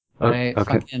Okay.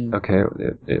 Okay.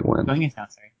 It went. Going is now.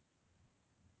 Sorry.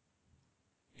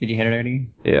 Did you hit it already?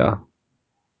 Yeah.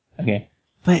 Okay.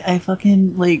 But I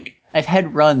fucking I've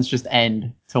had runs just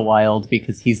end to Wild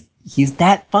because he's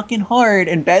that fucking hard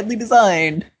and badly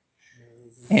designed.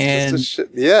 And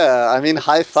yeah, I mean,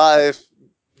 high five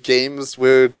games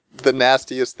where the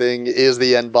nastiest thing is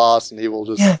the end boss, and he will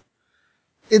just. Yeah.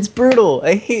 It's brutal.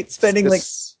 I hate spending 20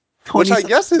 which I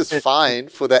guess is fine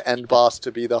for the end boss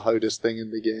to be the hardest thing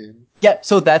in the game. Yeah,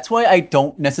 so that's why I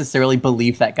don't necessarily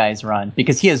believe that guy's run,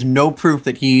 because he has no proof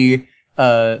that he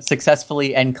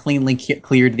successfully and cleanly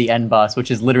cleared the end boss,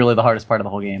 which is literally the hardest part of the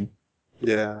whole game.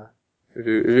 Yeah. If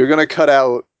you're gonna cut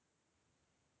out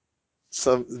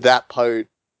that part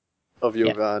of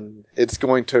your run, it's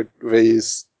going to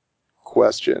raise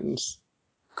questions.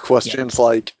 Questions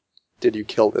like, did you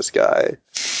kill this guy?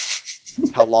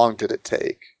 How long did it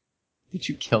take? Did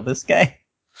you kill this guy?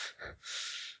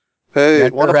 Hey,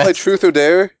 want to play Truth or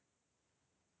Dare?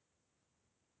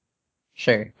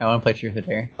 Sure, I want to play Truth or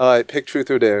Dare. Alright, pick Truth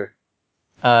or Dare.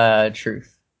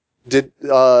 Truth. Did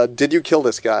you kill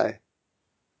this guy?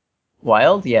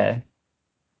 Wild? Yeah.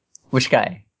 Which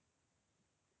guy?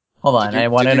 Hold on, I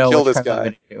want to know kill which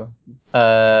this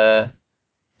guy.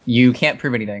 You can't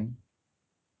prove anything.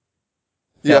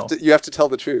 You have to tell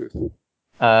the truth. You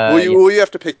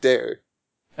have to pick Dare.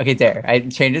 Okay, Dare. I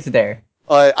changed it to Dare.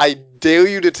 I dare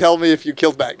you to tell me if you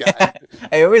killed that guy.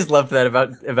 I always loved that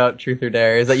about Truth or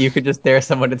Dare, is that you could just dare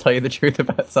someone to tell you the truth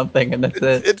about something, and that's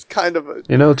it. It's kind of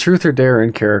a... Truth or Dare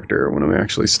in character when we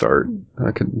actually start.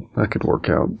 That could work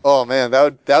out. Oh man,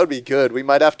 that would be good. We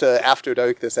might have to After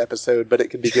Dark this episode, but it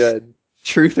could be good.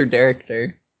 Truth or Derek?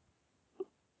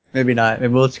 Maybe not.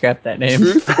 Maybe we'll scrap that name.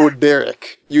 Truth or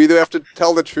Derek? You either have to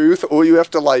tell the truth, or you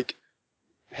have to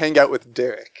hang out with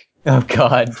Derek. Oh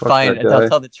god, fine. I'll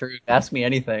tell the truth. Ask me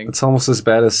anything. It's almost as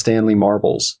bad as Stanley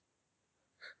Marbles,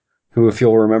 who, if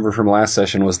you'll remember from last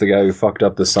session, was the guy who fucked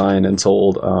up the sign and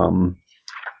told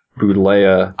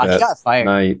Boudleia that he got fired.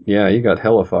 night. Yeah, he got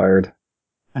hella fired.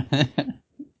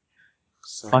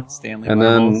 Fuck Stanley and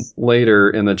Marbles. Then later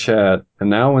in the chat,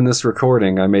 and now in this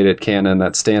recording, I made it canon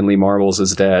that Stanley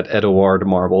Marbles' dad, Edouard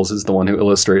Marbles, is the one who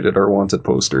illustrated our wanted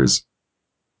posters.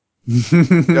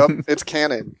 Yep, it's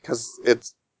canon, because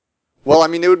it's... Well, I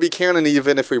mean, it would be canon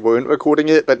even if we weren't recording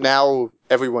it, but now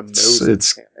everyone knows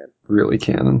it's canon. Really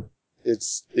canon. It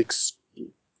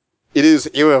is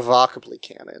irrevocably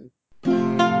canon.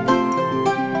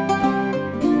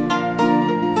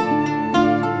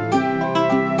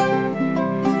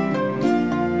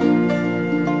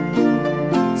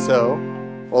 So,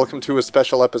 welcome to a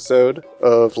special episode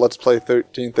of Let's Play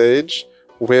 13th Age,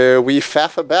 where we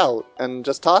faff about and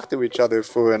just talk to each other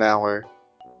for an hour.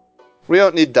 We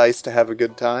don't need dice to have a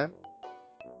good time.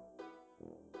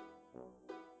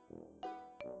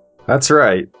 That's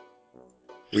right.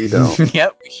 We don't.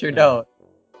 Yep, we sure don't.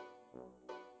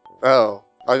 Oh,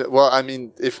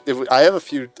 if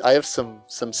I have some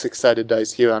six-sided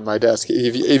dice here on my desk.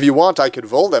 If you want, I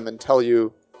could roll them and tell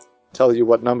you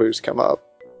what numbers come up.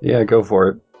 Yeah, go for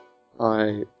it.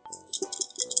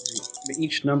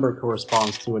 Each number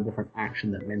corresponds to a different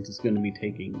action that Mint is going to be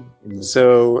taking.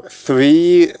 So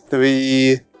 3,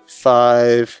 3,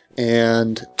 5,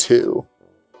 and 2.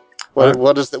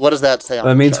 What does that say on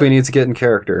that? Means chart? we need to get in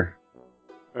character.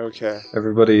 Okay.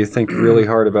 Everybody think really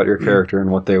hard about your character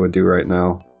and what they would do right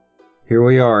now. Here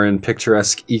we are in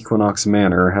picturesque Equinox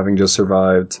Manor, having just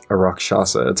survived a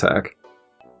Rakshasa attack.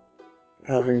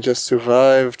 Having just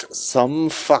survived some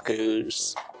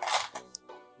fuckers.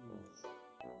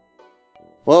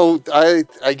 Well,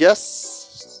 I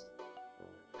guess...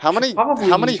 How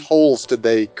many holes did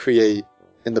they create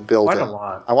in the building? Quite a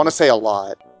lot. I want to say a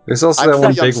lot. There's also that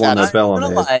one big one that Bella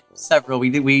made. Several.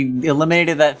 We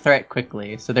eliminated that threat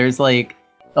quickly. So there's a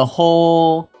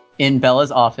hole in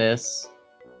Bella's office,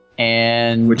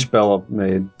 and... Which Bella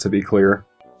made, to be clear.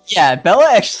 Yeah,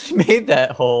 Bella actually made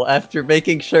that hole after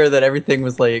making sure that everything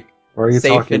was Why are you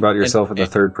talking about yourself in the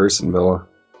third person, Bella?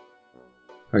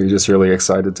 Are you just really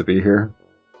excited to be here?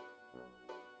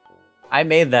 I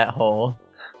made that hole.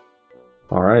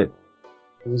 Alright.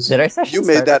 Did our session You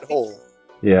made that hole.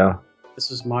 Yeah.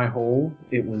 This is my hole.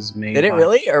 It was made Did it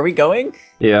really? Are we going?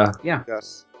 Yeah. Yeah.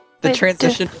 Yes. The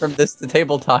transition from this to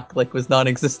table talk was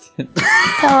non-existent.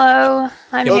 Hello,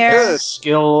 I'm here. Good.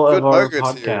 Skill Good of our Margaret's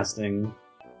podcasting.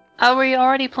 Oh, were you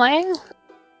already playing?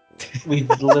 We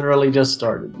literally just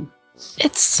started.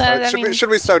 It's so... Should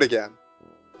we start again?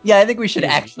 Yeah, I think we should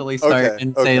actually start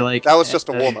Okay. say That was just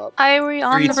a warm-up. Are we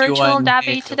on 3, the 2, virtual 1,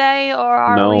 Dabby today, or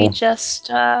are No. we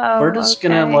just... We're just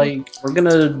gonna we're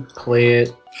gonna play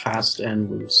it Fast and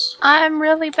loose. I'm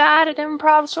really bad at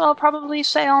improv, so I'll probably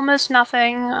say almost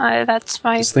nothing. That's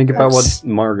my. Just think about what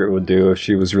Margaret would do if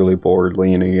she was really bored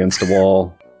leaning against a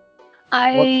wall.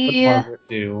 What would I Margaret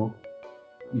do?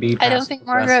 Be I don't think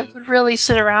Margaret would really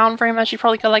sit around very much. She'd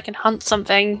probably go and hunt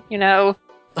something, you know.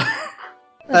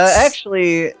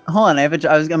 Actually, hold on. I'm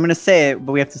gonna say it,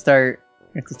 but we have to start.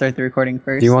 We have to start the recording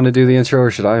first. Do you want to do the intro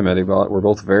or should I, Medibot? We're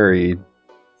both very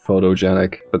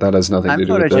photogenic, but that has nothing I'm to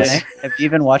do with this. photogenic. Have you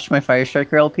even watched my Fire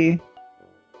Striker LP?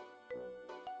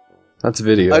 That's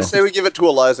video. I say we give it to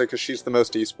Eliza because she's the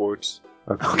most esports.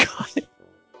 Okay. Oh god.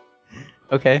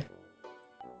 Okay.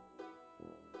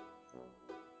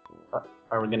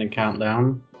 Are we gonna count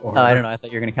down? Or... Oh, I don't know. I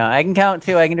thought you were gonna count. I can count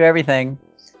too. I can do everything.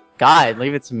 God,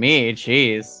 leave it to me.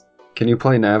 Jeez. Can you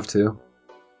play Nav too?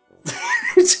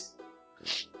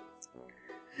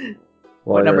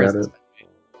 What number is it? this?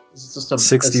 It's just a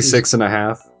 66 and a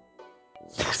half.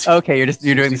 Okay, you're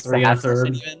doing this as a 63 and a half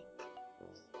third. session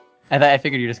even? I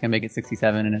figured you're just gonna make it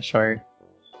 67 and it's short.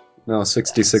 No,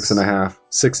 66 and a half.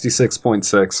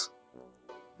 66.6.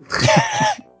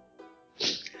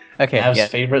 Okay, Nav's yeah.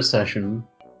 favorite session.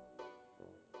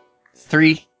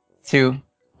 3, 2,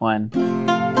 1.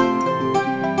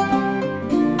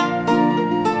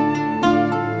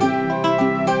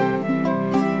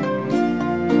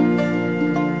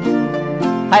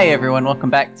 Hi everyone, welcome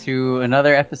back to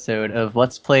another episode of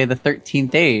Let's Play the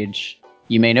 13th Age.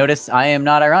 You may notice I am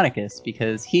not Ironicus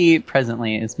because he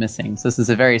presently is missing. So this is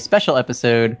a very special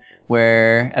episode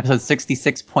where, episode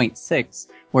 66.6,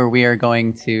 where we are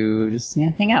going to just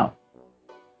hang out.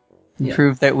 And Yeah.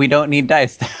 prove that we don't need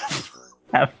dice to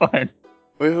have fun.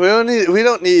 We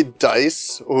don't need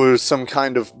dice or some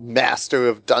kind of master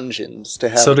of dungeons to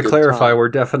have. So a to good clarify, time. we're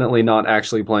definitely not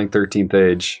actually playing 13th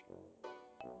Age.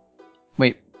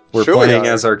 Wait, We're Sure we playing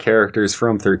are. as our characters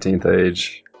from 13th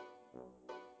Age.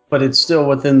 But it's still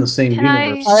within the same Can I-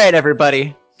 universe. alright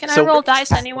everybody. Can So I roll we're-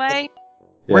 dice anyway?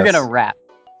 We're Yes. gonna wrap.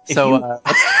 If So,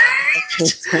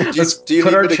 you- Let's Do you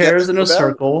put need our me to chairs get in a to that?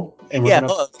 circle, and we're Yeah,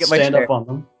 gonna hold on, get my stand chair. up on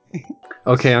them.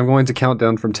 Okay, I'm going to count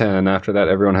down from 10, and after that,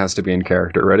 everyone has to be in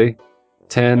character. Ready?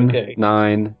 10, Okay.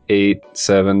 9, 8,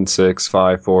 7, 6,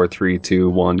 5, 4, 3, 2,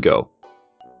 1, go.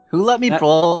 who let me That-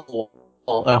 blow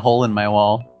a hole in my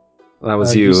wall? That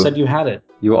was You you. said you had it.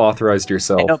 You authorized I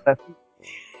yourself. know, but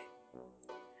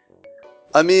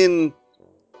I mean,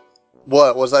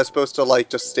 what was I supposed to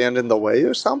just stand in the way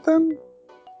or something?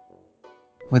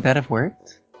 would that have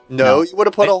worked? No, No. you would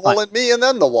have put a Wait, hole what? in me and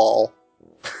then the wall.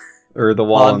 Or the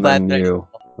Well, wall I'm and glad then that- you.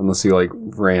 Unless you,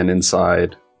 ran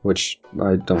inside, which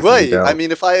I don't Right. think I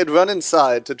mean, if I had run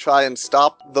inside to try and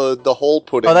stop the hole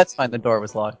putting. Oh, that's fine. The door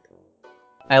was locked.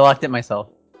 I locked it myself.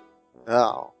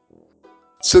 Oh.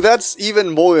 So that's even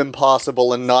more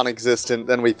impossible and non-existent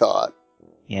than we thought.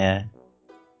 Yeah.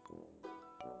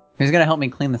 Who's gonna help me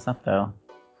clean this up, though?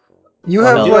 You Well,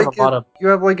 have, no. you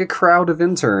have a crowd of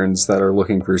interns that are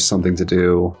looking for something to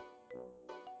do.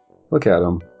 Look at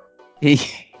them.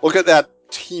 Look at that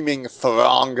teeming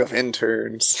throng of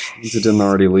interns. These who didn't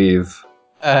already leave.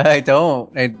 I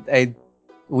don't.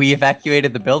 We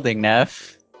evacuated the building,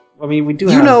 Neff. I mean, we do.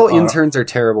 You have, know interns are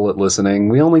terrible at listening.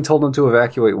 We only told them to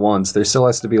evacuate once. There still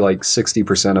has to be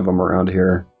 60% of them around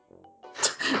here.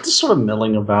 just sort of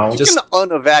milling about. You can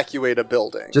unevacuate a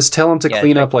building. Just tell them to Yeah,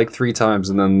 clean check. up 3 times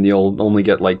and then you'll only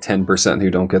get 10% who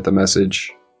don't get the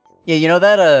message. Yeah, you know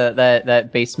that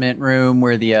basement room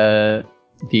where the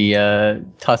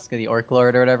Tusk of the Orc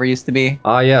Lord or whatever used to be?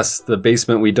 Ah yes, the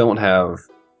basement we don't have.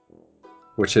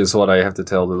 Which is what I have to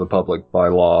tell to the public by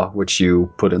law, which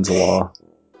you put into law.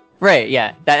 Right,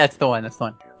 yeah. That's the one,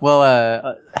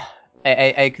 Well,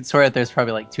 I could swear that there's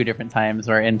probably 2 different times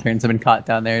where interns have been caught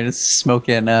down there just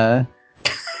smoking,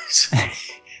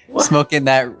 smoking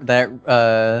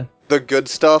that, The good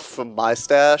stuff from my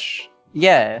stash.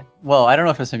 yeah. Well, I don't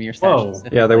know if it's from your stash. Whoa.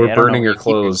 specifically. Yeah, they were I don't know burning where your you keep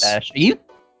clothes. stash.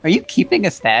 Are you keeping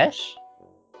a stash?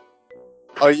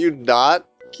 Are you not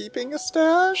keeping a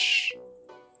stash?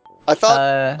 I thought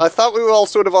Uh, I thought we were all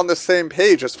sort of on the same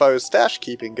page as far as stash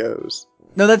keeping goes.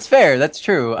 no, that's fair. That's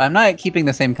true. I'm not keeping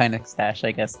the same kind of stash,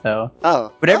 I guess, though.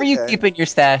 Oh, Whatever you okay. keep in your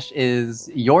stash is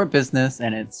your business,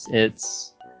 and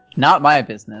it's not my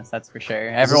business. That's for sure.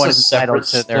 Everyone is is this a entitled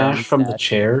separate to their own stash from the stash.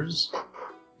 chairs.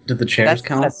 Did the chairs That's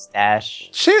count? a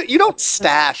stash. You don't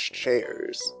stash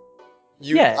chairs.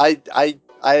 Yeah.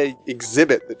 I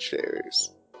exhibit the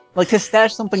chairs. To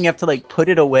stash something, you have to put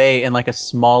it away in a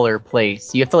smaller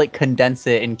place. You have to condense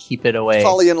it and keep it away.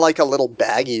 Probably in a little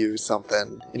baggie or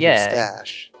something in your Yeah.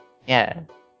 stash. Yeah.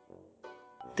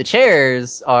 The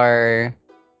chairs are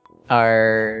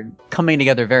coming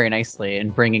together very nicely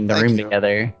and bringing the Thank room you.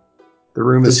 together. The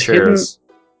room is Does hidden- chairs.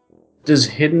 Does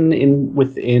hidden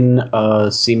within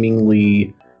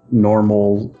seemingly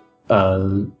normal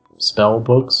spell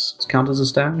books count as a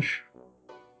stash?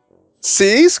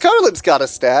 See, Scarlet's got a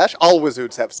stash. All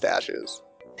wizards have stashes.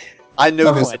 I know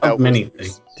Of- this of about many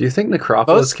wizards. things. Do you think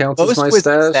Necropolis counts as my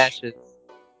wizard stash?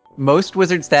 Most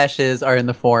wizard stashes are in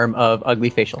the form of ugly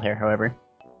facial hair, however.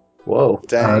 Whoa.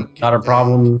 Dang. Not a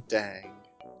problem. Dang.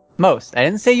 Most. I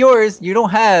didn't say yours. You don't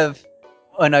have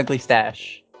an ugly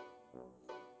stash.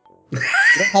 You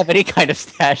don't have any kind of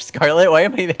stash, Scarlet. Why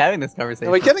am I even having this conversation?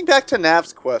 Anyway, getting back to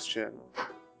Nav's question.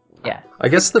 Yeah. I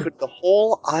guess Could the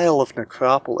whole Isle of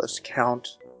Necropolis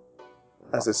count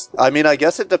as a... I mean, I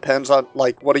guess it depends on,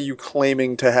 like, what are you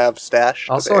claiming to have stashed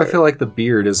Also, there? I feel like the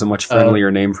Beard is a much friendlier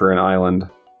name for an island.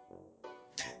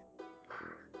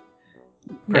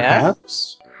 Yeah.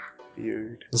 Perhaps.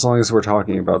 Weird. As long as we're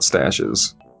talking about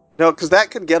stashes. No, because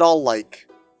that could get all, like,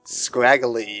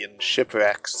 scraggly and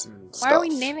shipwrecks and stuff. Why are we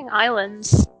naming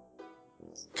islands?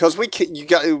 Because we can, you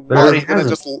got. already You're gonna has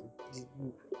just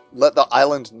let the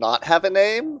island not have a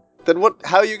name? Then what?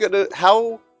 How are you gonna?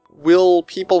 How will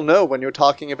people know when you're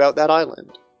talking about that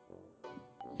island?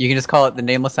 You can just call it the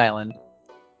Nameless Island.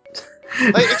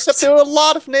 Except there are a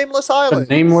lot of nameless The islands.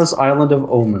 nameless island of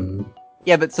Omen.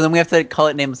 Yeah, but so then we have to call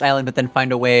it Nameless Island, but then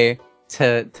find a way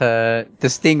to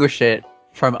distinguish it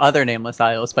from other Nameless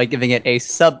Isles by giving it a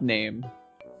sub-name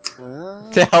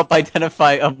to help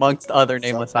identify amongst other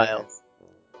Nameless Subname. Isles.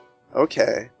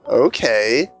 Okay.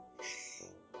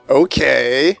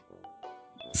 Subname.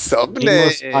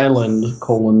 Nameless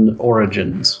island,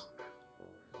 origins.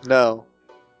 No.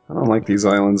 I don't like these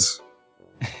islands.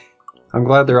 I'm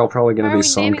glad they're all probably Why going are to we be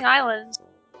sunk. naming islands?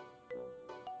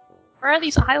 Where are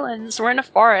these islands? We're in a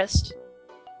forest.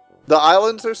 The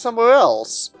islands are somewhere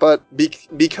else, but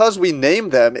because we name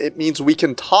them, it means we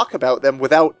can talk about them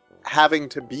without having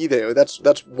to be there. That's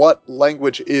what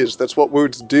language is. That's what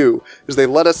words do. Is they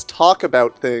let us talk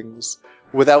about things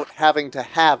without having to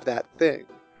have that thing.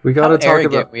 We How gotta talk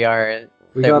arrogant about. we are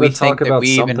We that gotta we talk think that about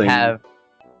we something. even have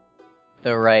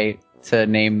the right to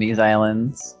name these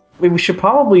islands. We should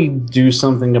probably do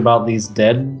something about these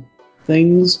dead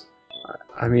things.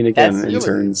 I mean, again, That's really-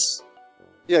 interns.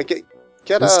 Yeah, get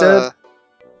Instead-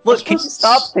 Look, can you Let's-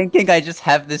 stop thinking I just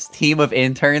have this team of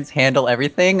interns handle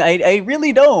everything? I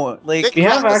really don't. Like, We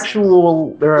have Valves.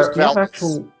 actual. There's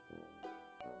Valves.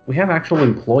 We have actual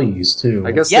employees too.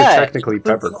 I guess yeah, they're technically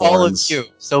includes all of peppercorns. you.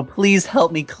 So please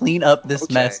help me clean up this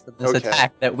Okay, mess of this okay.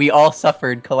 attack that we all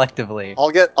suffered collectively.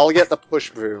 I'll get the push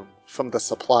broom from the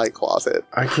supply closet.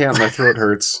 I can't, my throat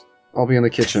hurts. I'll be in the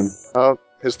kitchen. Oh,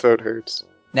 his throat hurts.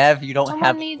 Nav, you don't Someone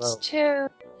have needs to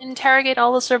interrogate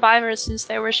all the survivors since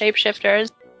they were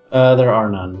shapeshifters. There are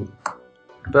none.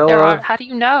 Bella, There are. How do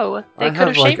you know? They I could have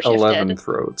have like shapeshifted. 11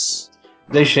 throats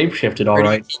They shapeshifted all Pretty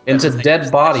right much into everything.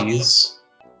 dead bodies.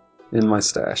 in my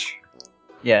stash.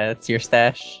 Yeah, it's your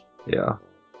stash. Yeah.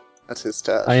 That's his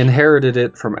stash. I inherited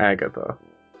it from Agatha.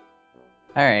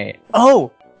 Alright.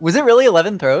 Oh! Was it really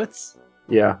 11 throats?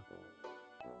 Yeah.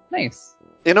 Nice.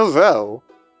 In a row.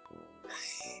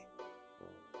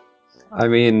 I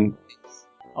mean,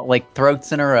 Oh, like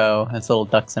throats in a row. That's a little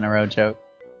ducks in a row joke.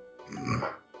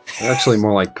 they're actually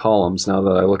more like columns now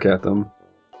that I look at them.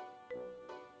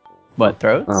 What,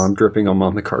 throats? Oh, I'm dripping them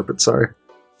on the carpet, sorry.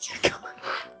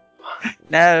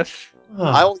 Nav.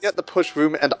 I will get the push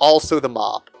broom and also the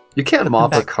mop. You can't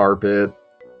mop a back. carpet.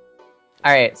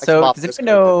 Alright, can so mop does this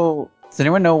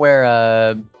anyone know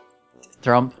where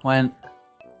Thrump went?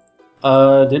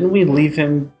 Didn't we leave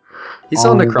him? He's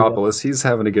Oh, on Necropolis. He's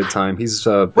having a good time. He's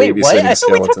Wait, babysitting what? I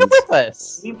thought we took him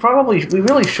skeletons. with us. We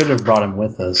really should have brought him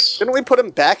with us. Didn't we put him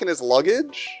back in his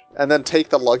luggage and then take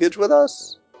the luggage with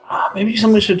us? Maybe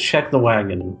someone should check the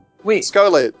wagon. Wait,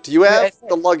 Scarlet, do you Wait, have I-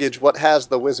 the luggage? What has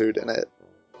the wizard in it?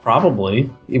 Probably.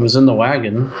 He was in the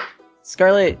wagon.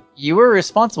 Scarlet, you were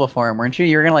responsible for him, weren't you?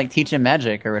 You were gonna like teach him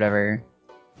magic or whatever.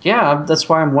 Yeah, that's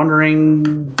why I'm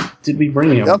wondering, did we bring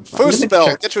him? Yep, I'm first gonna spell,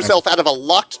 check- get yourself out of a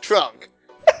locked trunk.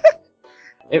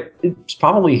 It's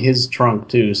probably his trunk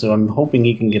too, so I'm hoping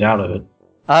he can get out of it.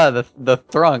 Ah, the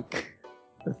thrunk.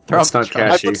 The That's not trunk. I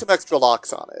catchy. put some extra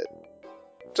locks on it.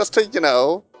 Just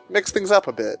to, mix things up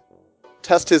a bit.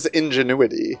 Test his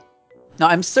ingenuity. No,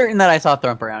 I'm certain that I saw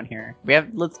Thrump around here.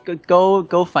 Let's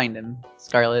go find him,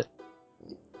 Scarlet.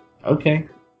 Okay.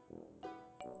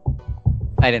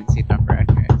 I didn't see Thrump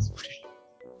around here.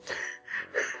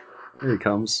 Here he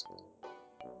comes.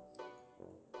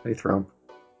 Hey, Thrump.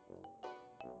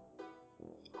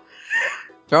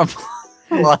 Thrump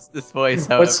lost his voice,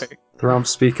 however. What's- Thrump,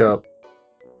 speak up.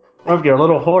 Rumpke, you're a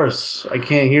little hoarse. I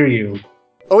can't hear you.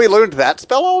 Oh, we learned that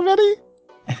spell already?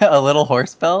 A little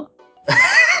horse bell?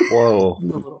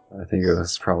 Whoa. I think it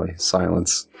was probably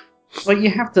silence. But you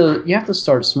have to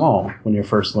start small when you're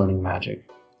first learning magic.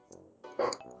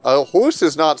 A horse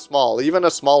is not small, even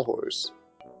a small horse.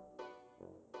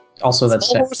 Also, that's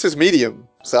Small horse is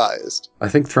medium-sized. I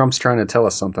think Thrump's trying to tell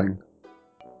us something.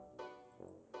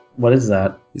 What is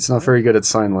that? He's not very good at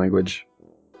sign language.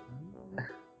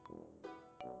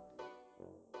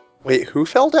 Wait, who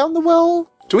fell down the well?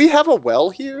 Do we have a well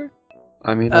here?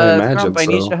 I mean, I imagine Trump, I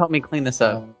need you so. to help me clean this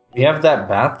up. We have that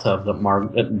bathtub that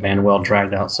Manuel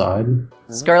dragged outside.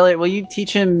 Scarlet, will you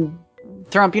teach him?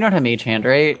 Thrump, you don't have Mage Hand,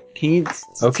 right? Can you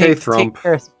Okay, take Thrump.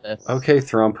 care of this? Okay,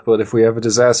 Thrump, but if we have a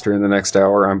disaster in the next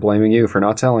hour, I'm blaming you for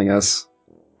not telling us.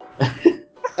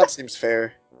 That seems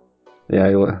fair. Yeah,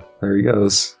 there he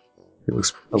goes. He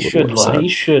looks a He little upset.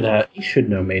 he should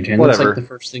know Mage Hand. That's Whatever. like the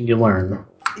first thing you learn.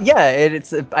 Yeah,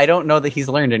 it's. I don't know that he's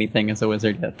learned anything as a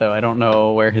wizard yet, though. I don't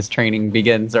know where his training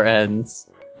begins or ends.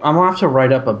 I'm gonna have to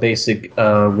write up a basic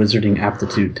wizarding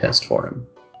aptitude test for him.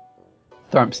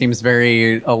 Thrump seems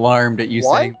very alarmed at you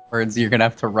What? saying words you're gonna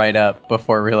have to write up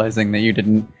before realizing that you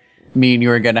didn't mean you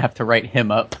were gonna have to write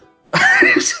him up.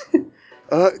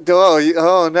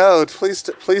 Oh no!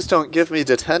 Please don't give me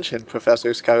detention,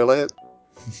 Professor Scarlet.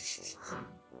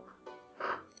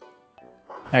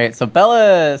 All right, so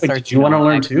Bella Wait, starts. did you want to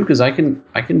learn act- too? Because I can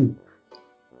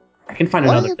find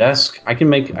another What? desk. I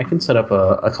can set up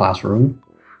a classroom.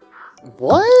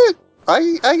 What?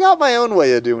 I got my own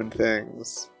way of doing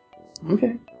things.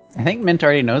 Okay. I think Mint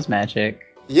already knows magic.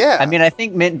 Yeah. I mean, I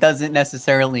think Mint doesn't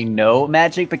necessarily know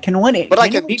magic, but can one? But I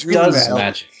can can He do does that.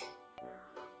 magic.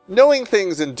 Knowing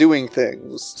things and doing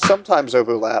things sometimes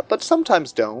overlap, but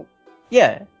sometimes don't.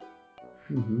 Yeah,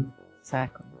 Mm-hmm.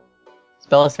 exactly. So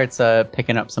Bella starts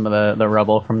picking up some of the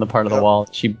rubble from the part of the Yep. wall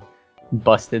she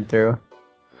busted through,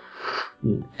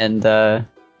 Hmm. and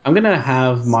I'm gonna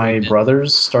have my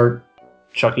brothers start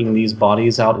chucking these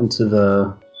bodies out into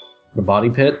the body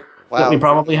pit that we Wow.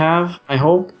 probably have. I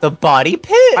hope. the body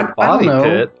pit. I don't Body know.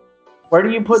 pit. Where do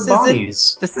you put This isn't-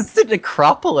 bodies? This is the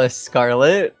necropolis,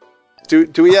 Scarlet.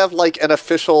 Do we have like an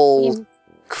official?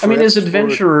 I mean, as crypt for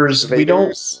adventurers, we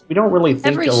invaders? don't really think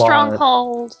Every a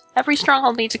lot. every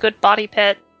stronghold needs a good body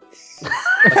pit.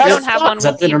 If you don't have one, Is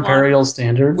that we'll the need one. imperial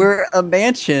standard? We're a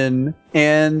mansion,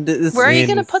 and this Where are you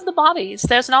mean- going to put the bodies?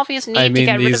 There's an obvious need I to mean,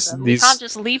 get rid these- of them. these- We can't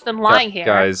just leave them lying here.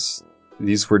 Guys,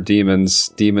 these were demons.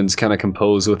 Demons kind of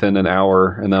compose within an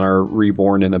hour and then are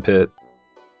reborn in a pit.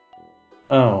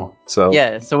 Oh, So,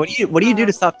 Yeah. So what do you do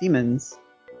to stop demons?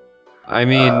 I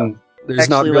mean, there's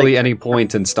not actually, really like- any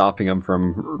point in stopping them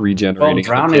from regenerating in the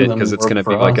drowning pit them because it's worked going to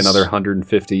be for like us. another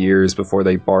 150 years before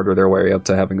they barter their way up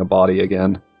to having a body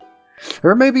again.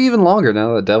 Or maybe even longer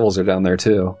now that devils are down there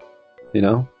too. You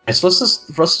know? so let's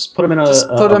just put them in a Just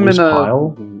put them loose in a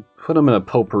pile. put them in a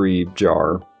potpourri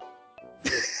jar.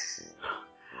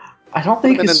 I don't Put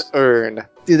think them in an it's. urn.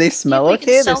 Do they smell we okay?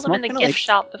 can They sell them smell in the kinda gift like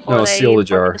shop before No, they seal the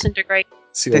jar. disintegrate.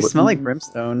 Seal they the, smell like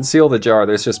brimstone. seal the jar.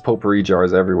 There's just potpourri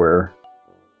jars everywhere.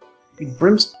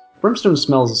 Brimstone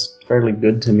smells fairly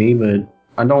good to me, but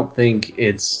I don't think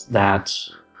it's that.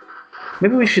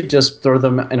 Maybe we should just throw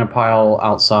them in a pile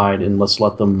outside and let's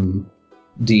let them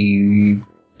dematerialize.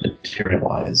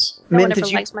 No Mint, one ever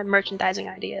did you- likes my merchandising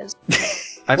ideas.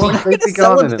 I Well, mean, I'm they'd gonna be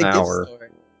sell gone them in at an the gift hour. store.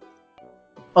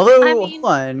 Although, I mean- hold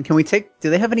on, can we take? Do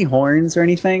they have any horns or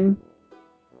anything?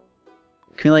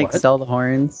 Can we What? sell the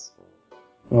horns?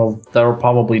 Well, that'll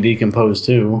probably decompose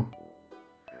too.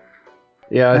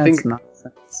 Yeah, I That's think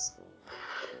nonsense.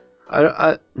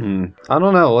 I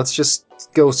don't know. Let's just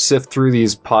go sift through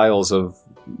these piles of,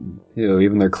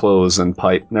 even their clothes and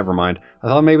pipe. Never mind. I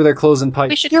thought maybe their clothes and pipe.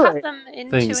 We should You're cut right. them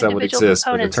into Things that would individual exist,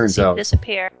 but it components turns and see out- them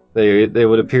disappear. They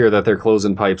would appear that their clothes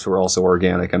and pipes were also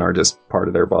organic and are just part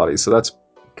of their bodies. So that's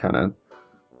kind of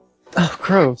Oh,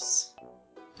 gross.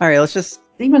 All right, let's just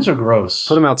Demons are gross.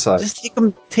 put them outside.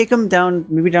 take them down,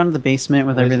 maybe down to the basement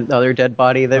with Right. the other dead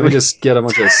body. That Let we me just get a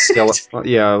bunch of skeleton.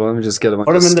 Yeah, let me just get a bunch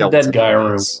Put of 'em in the skeleton dead guy room.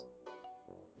 bodies.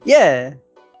 yeah.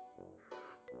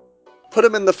 Put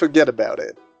them in the forget about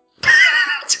it.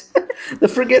 The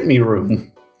forget me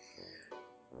room.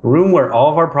 Room where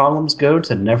all of our problems go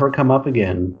to never come up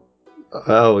again.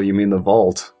 Oh, you mean the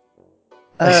vault?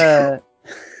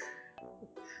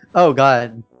 Oh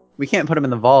God, we can't put them in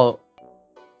the vault.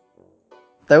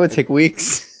 That would take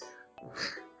weeks.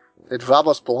 They'd rob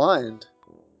us blind.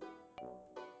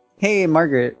 Hey,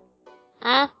 Margaret.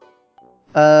 Hmm?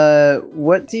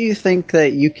 What do you think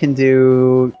that you can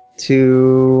do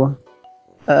to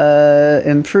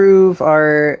improve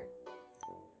our?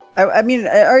 I mean,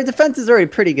 our defense is already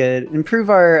pretty good. Improve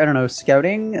our, I don't know,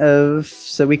 scouting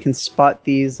so we can spot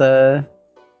these kinds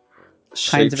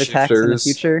of attacks in the Shapeshifters.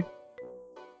 future.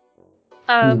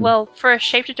 Well, for a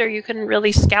shapeshifter, you couldn't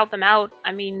really scout them out.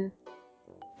 I mean,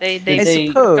 they I would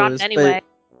have gotten suppose, anyway.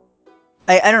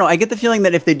 but I don't know. I get the feeling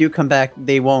that if they do come back,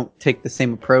 they won't take the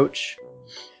same approach.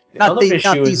 The other issue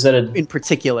not is these that in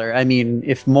particular. I mean,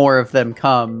 if more of them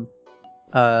come,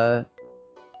 there's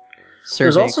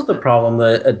survey- also the problem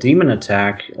that a demon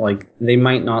attack, like they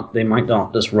might not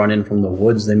just run in from the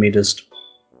woods. They may just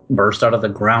burst out of the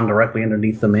ground directly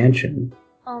underneath the mansion.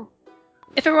 Oh.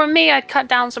 If it were me, I'd cut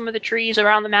down some of the trees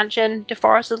around the mansion,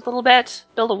 deforest it a little bit,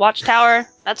 build a watchtower,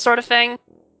 that sort of thing.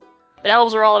 But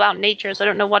elves are all about nature, so I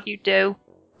don't know what you'd do.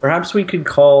 Perhaps we could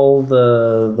call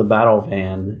the battle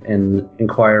van and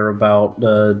inquire about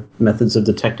methods of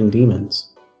detecting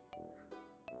demons.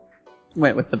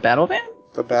 Wait, with the battle van?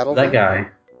 The battle. That guy,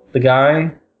 the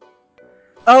guy,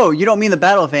 Oh, you don't mean the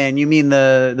battle van. You mean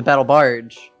the battle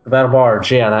barge. the battle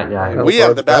barge. Yeah, that guy. We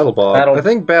have the Battle Bob. Battle- I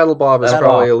think Battle Bob is Battle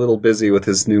probably Bob. a little busy with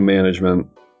his new management.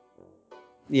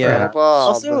 Yeah. Battle Bob.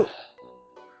 Also,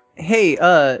 hey,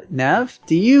 Nav,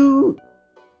 do you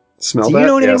Smell Do you that?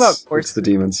 know anything Yes, about Corson? it's the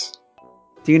demons.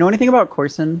 know anything about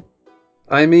Corson?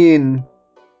 I mean,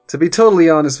 to be totally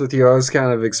honest with you, I was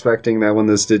kind of expecting that when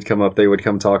this did come up, they would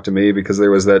come talk to me because there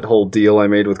was that whole deal I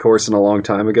made with Corson a long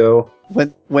time ago.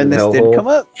 When In this did Hellhole? come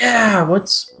up? Yeah,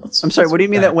 what's I'm sorry. what's What do you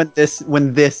with mean that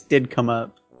when this did come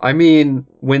up? I mean,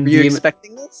 when Were you demon-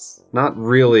 expecting this? Not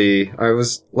really. I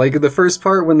was, like, the first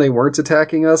part when they weren't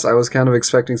attacking us, I was kind of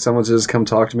expecting someone to just come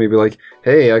talk to me and be like,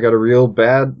 hey, I got a real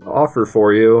bad offer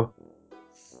for you.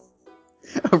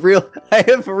 I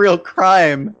have a real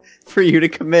crime for you to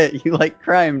commit. You like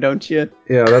crime, don't you?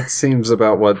 Yeah, that seems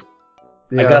about what...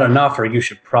 I got an offer you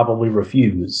should probably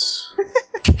refuse.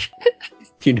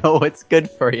 You know what's good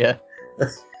for you.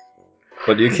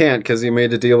 But you can't because you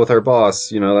made a deal with our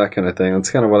boss, you know, that kind of thing.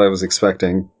 That's kind of what I was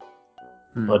expecting.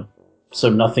 But so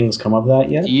nothing's come of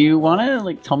that yet? Do you want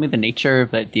to tell me the nature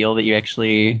of that deal that you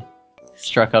actually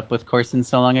struck up with Corson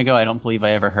so long ago? I don't believe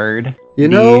I ever heard. You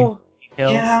the know,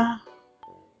 details. Yeah.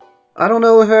 I don't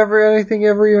know if anything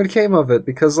ever even came of it,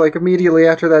 because, like, immediately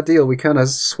after that deal, we kind of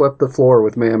swept the floor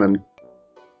with Mammon.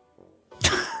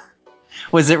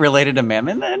 Was it related to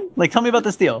Mammon then? Tell me about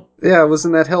this deal. Yeah, it was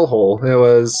in that hellhole. It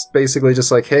was basically just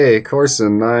like, hey,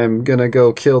 Corson, I'm gonna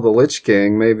go kill the Lich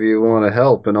King. Maybe you want to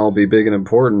help, and I'll be big and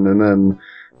important, and then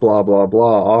blah, blah,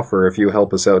 blah, offer if you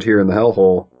help us out here in the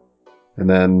hellhole. And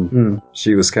then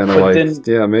she was kind of But like, then-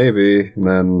 yeah, maybe. And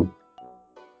then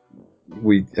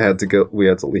we had to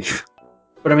leave.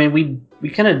 But I mean, we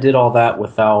kind of did all that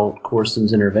without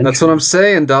Corson's intervention. That's what I'm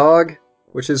saying, dog.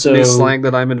 Which is So- new slang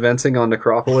that I'm inventing on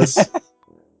Necropolis.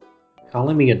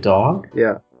 Calling me a dog?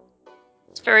 Yeah,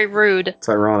 It's very rude. it's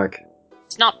ironic.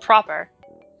 It's not proper.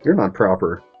 You're not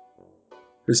proper.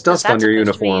 There's dust What's on that your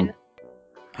supposed to uniform.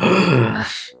 mean?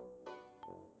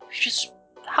 Just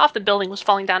half the building was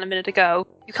falling down a minute ago.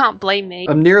 You can't blame me.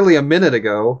 Nearly a minute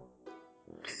ago.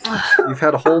 You've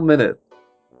had a whole minute.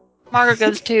 Margaret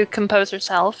goes to compose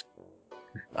herself.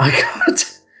 I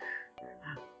got.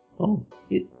 Oh,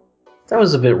 that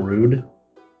was a bit rude.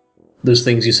 Those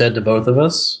things you said to both of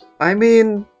us. I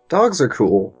mean, dogs are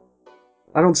cool.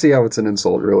 I don't see how it's an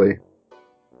insult, really.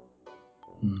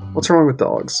 What's wrong with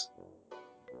dogs?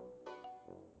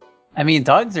 I mean,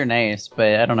 dogs are nice,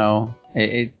 but I don't know.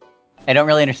 I don't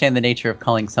really understand the nature of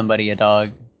calling somebody a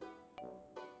dog.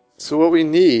 So what we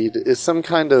need is some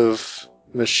kind of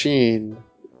machine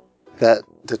that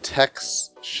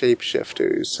detects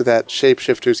shapeshifters so that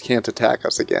shapeshifters can't attack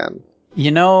us again.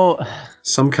 You know,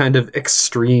 Some kind of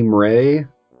extreme ray?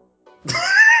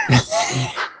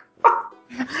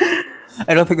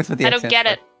 I don't think that's what the I X don't stands get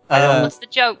it. for. What's the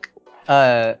joke?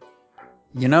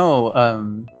 You know,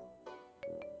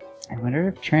 I wonder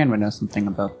if Tran would know something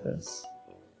about this.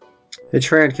 Hey,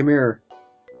 Tran, come here.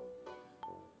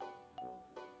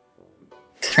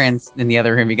 Tran's in the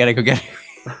other room. You gotta go get her.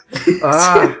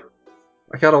 Ah!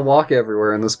 I gotta walk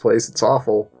everywhere in this place. It's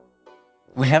awful.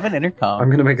 We have an intercom. I'm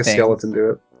gonna make a thing. skeleton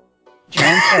do it.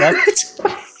 Tran, shut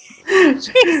up.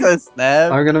 Jesus,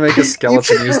 Nev. I'm gonna make a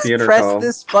skeleton use the Press intercom.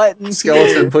 this button.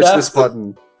 Skeleton, push That's- this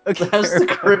button. Okay. That's the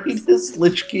greatest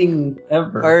Lich King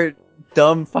ever. Our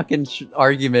dumb fucking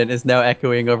argument is now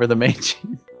echoing over the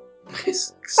mansion.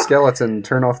 Skeleton,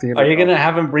 turn off the intercom. Are you gonna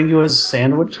have him bring you a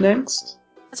sandwich next?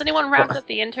 Has anyone wrapped up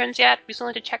the interns yet? We still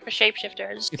need to check for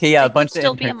shapeshifters. Okay, yeah, a They bunch could of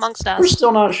still be interns. amongst We're us.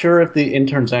 still not sure if the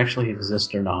interns actually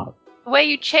exist or not. The way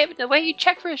you check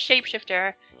for a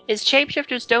shapeshifter is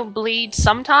shapeshifters don't bleed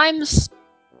sometimes,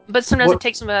 but sometimes What- it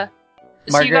takes them a.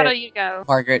 So Margaret. you go.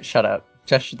 Margaret, shut up.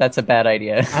 Just that's a bad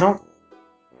idea. I'm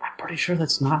pretty sure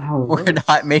that's not how it We're works.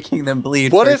 not making them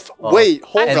bleed. What first if... of all. Wait,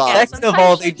 hold And And on. yes, second of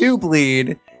all, they do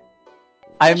bleed.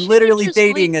 I'm literally Shapeshifters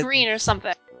dating bleed a green or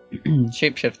something.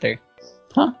 shapeshifter.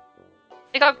 Huh?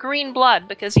 They got green blood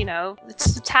because,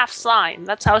 it's half slime.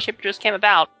 That's how shapeshifters came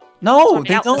about. No, Sorting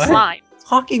they out don't the know what slime. you're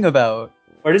talking about.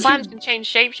 Where did Slimes you? can change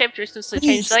shape, shapeshifters can change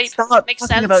Please shape. stop Makes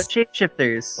talking sense. about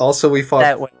shapeshifters. Also, we fought.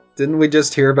 That way. Didn't we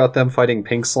just hear about them fighting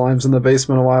pink slimes in the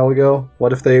basement a while ago?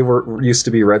 What if they used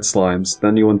to be red slimes?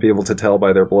 Then you wouldn't be able to tell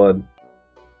by their blood,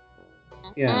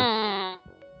 Yeah. Mm.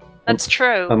 That's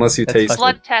true. unless you That's taste fucking-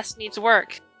 it. Blood test needs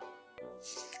work.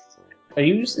 Are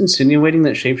you insinuating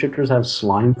that shapeshifters have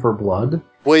slime for blood?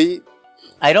 Wait,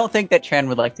 I don't think that Tran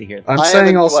would like to hear that. I'm I have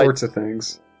saying a all new idea. sorts of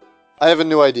things. I have a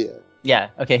new idea. Yeah,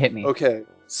 okay, hit me. Okay,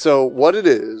 so what it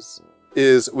is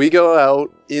we go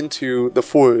out into the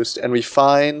forest and we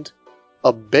find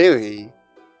a berry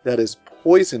that is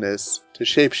poisonous to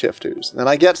shapeshifters. And then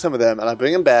I get some of them and I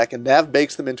bring them back and Nav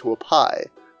bakes them into a pie.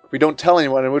 We don't tell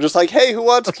anyone and we're just like, hey, who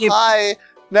wants Okay. pie?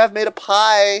 Nav made a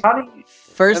pie. How do you?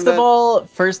 First And of then- all,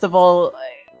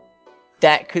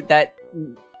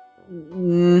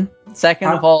 second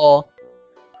of all,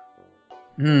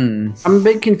 I'm a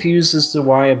bit confused as to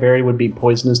why a berry would be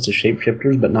poisonous to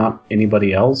shapeshifters, but not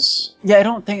anybody else. yeah, I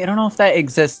don't know if that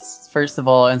exists. First of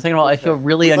all, and second of all, I feel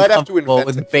really We might have to uncomfortable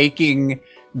invent with it.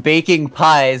 baking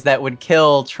pies that would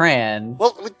kill Tran.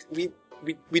 Well,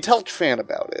 we tell Tran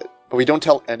about it, but we don't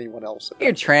tell anyone else about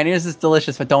Here, it. Tran, this is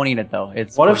delicious, but don't eat it though.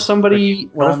 It's What if poison. somebody?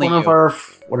 For only you.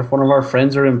 What if one of our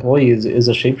friends or employees is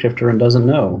a shapeshifter and doesn't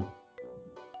know?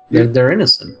 They're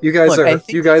innocent. You guys Look, are I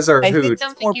think- you guys are I think who? I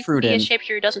don't more think you can be a prudent.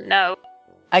 shapeshifter who doesn't know.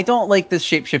 I don't like this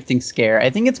shapeshifting scare. I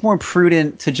think it's more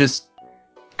prudent to just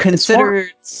consider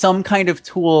some kind of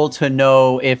tool to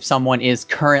know if someone is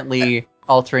currently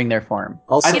altering their form.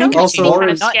 Also, I You don't think get it's any more-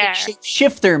 kind of Not scare. a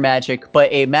shapeshifter magic,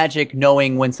 but a magic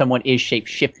knowing when someone is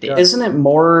shapeshifted. Isn't it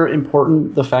more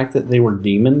important the fact that they were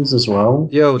demons as well?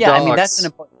 yo, Yeah, dogs. I mean that's an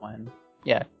important one.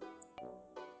 Yeah.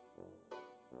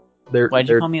 They're, Why'd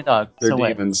you call me a dog? They're So what?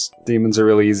 demons. Demons are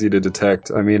really easy to detect.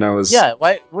 I mean, I was. Yeah.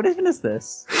 Why? What even is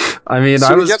this? I mean, So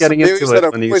I we was get getting some berries into that it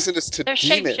are when he's. poisonous to They're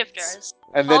demons, shapeshifters.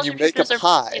 and then All you make a shapeshifters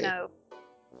pie. are,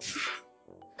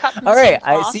 cut from All the same right,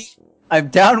 I cloth. see. I'm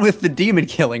down with the demon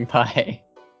killing pie.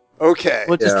 Okay,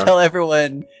 We'll just Yeah. tell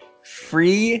everyone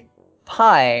free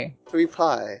pie. free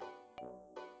pie.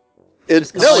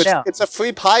 Just come No, on down. it's a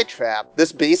free pie trap.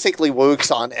 This basically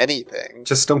works on anything.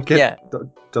 Just don't get. Yeah.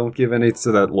 Don't give any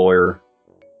to that lawyer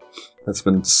that's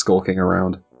been skulking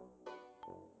around.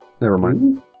 Never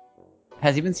mind.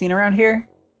 Has he been seen around here?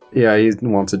 Yeah, he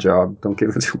wants a job. Don't give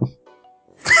it to him.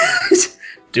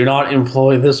 Do not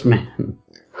employ this man.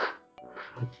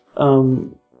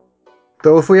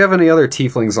 Though, if we have any other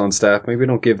tieflings on staff, maybe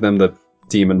don't give them the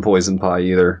demon poison pie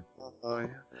either. Oh,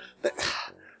 yeah.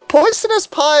 Poisonous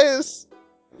pies!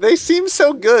 They seem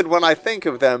so good when I think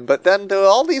of them, but then there are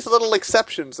all these little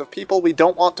exceptions of people we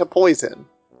don't want to poison.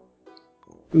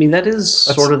 I mean, that is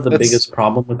sort of the that's- biggest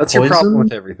problem with That's poison. your problem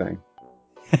with everything.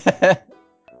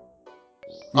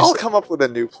 I'll come up with a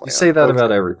new plan. You say that Okay.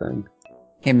 about everything.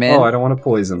 Hey, Mint. Oh, I don't want to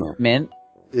poison them. Mint.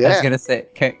 I was Yeah. gonna say,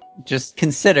 just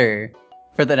consider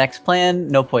for the next plan,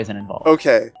 no poison involved.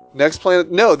 Okay, next plan.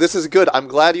 No, this is good. I'm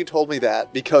glad you told me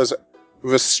that, because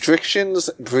restrictions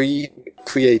breed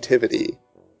creativity.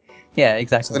 Yeah,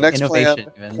 exactly. So the next Innovation.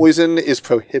 plan, even. poison is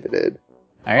prohibited.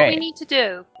 All What we right. need to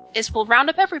do is we'll round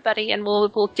up everybody and we'll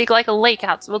dig like a lake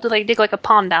out. So we'll dig like a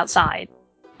pond outside,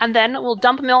 and then we'll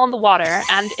dump them all in the water.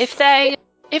 And if they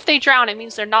drown, it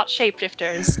means they're not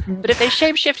shapeshifters. But if they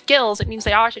shapeshift gills, it means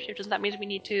they are shapeshifters. And that means we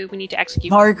need to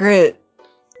execute. Margaret.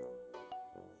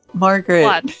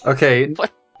 What? Okay,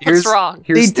 What- here's What's wrong?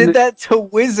 They here's the, did that to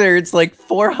wizards like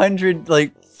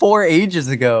 4 ages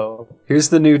ago. Here's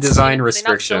the new design Did they not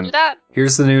still restriction. do that?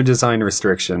 Here's the new design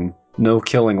restriction. No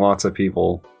killing lots of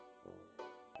people.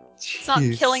 It's not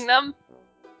Jeez. killing them.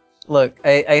 Look,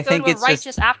 I Go think to a it's righteous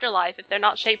just. afterlife if they're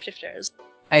not shapeshifters.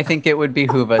 I think it would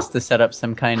behoove us to set up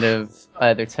some kind of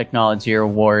either technology or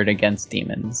ward against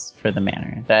demons for the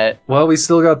manor. That Well, we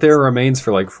still got their remains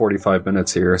for like 45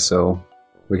 minutes here, so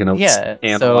we can Yeah,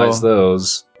 analyze so-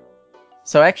 those.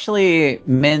 So actually,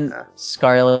 Mint,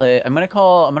 Scarlet, I'm gonna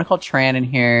call Tran in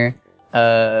here.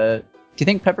 Do you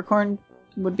think Peppercorn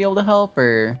would be able to help,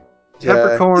 or? Yeah,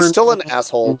 Peppercorn- he's still an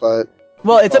asshole, but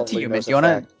Well, it's up to Probably you, Mint. knows Do you a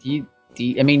wanna?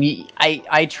 fact. I mean,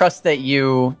 I trust that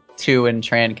you two and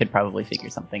Tran could probably figure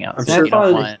something out. I'm so sure- you don't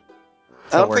Probably. want.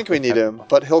 I don't work think we with need Peppercorn. him.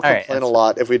 But he'll All right, complain a that's-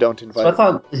 lot if we don't invite So I him.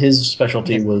 thought his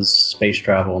specialty was space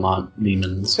travel, not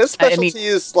demons. His I specialty mean-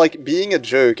 is like being a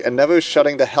jerk and never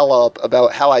shutting the hell up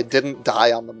about how I didn't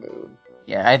die on the moon.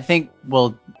 Yeah, I think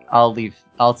I'll leave.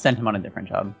 I'll send him on a different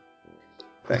job.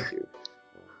 Thank you.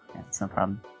 Yeah, it's no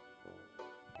problem.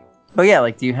 But yeah,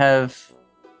 like, do you have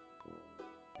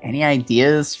Any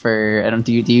ideas for? I don't.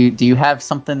 Do you have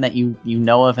something that you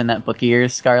know of in that book of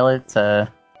yours, Scarlet,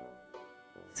 to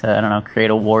I don't know, create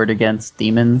a ward against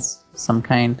demons of some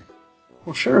kind?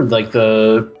 Well, sure. Like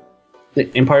the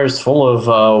Empire's full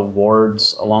of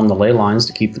wards along the ley lines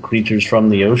to keep the creatures from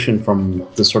the ocean from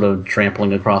the sort of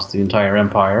trampling across the entire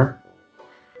Empire.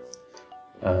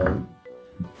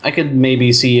 I could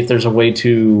maybe see if there's a way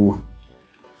to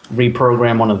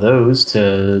reprogram one of those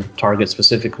to target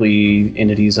specifically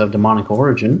entities of demonic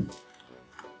origin.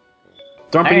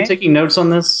 Thrump, are you taking notes on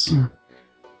this?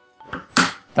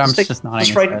 Thump's just nodding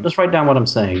his head. Let's write down what I'm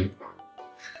saying.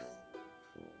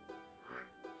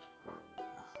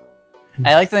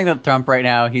 I like to think that Trump right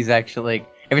now, he's actually,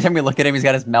 like, every time we look at him, he's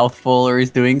got his mouth full or he's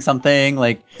doing something,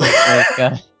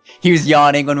 he was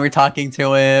yawning when we were talking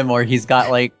to him, or he's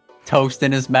got, like, toast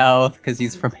in his mouth because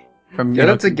he's from Get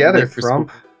it together,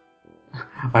 Trump.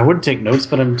 I would take notes,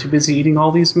 but I'm too busy eating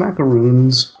all these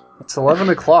macaroons. It's 11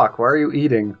 o'clock. Why are you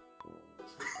eating?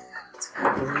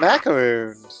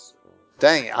 Macaroons.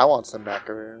 Dang, I want some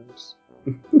macaroons.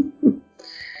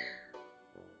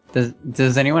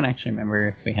 Does anyone actually remember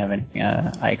if we have any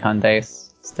icon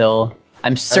dice still?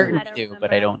 I'm certain I don't we do, remember.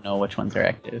 but I don't know which ones are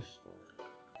active.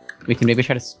 We can maybe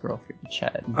try to scroll through the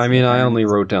chat. I mean, I only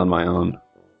wrote down my own.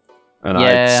 And I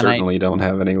Yeah, and certainly don't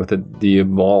have any with the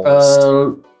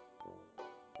evolved.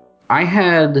 I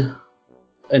had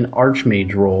an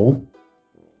Archmage roll.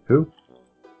 Who?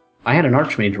 I had an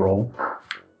Archmage roll.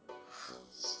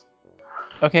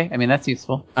 Okay, I mean, that's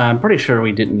useful. I'm pretty sure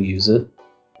we didn't use it.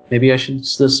 Maybe I should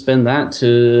just spend that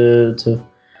to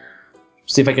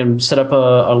see if I can set up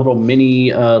a little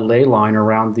mini ley line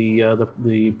around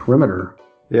the perimeter.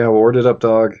 Yeah, ward it up,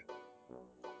 dog.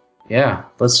 Yeah,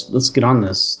 let's get on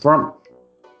this. Thrump,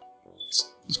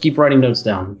 just keep writing notes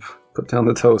down. Put down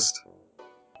the toast.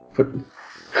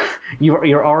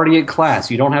 You're already at class.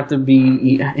 You don't have to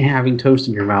be having toast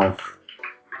in your mouth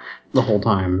the whole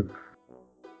time.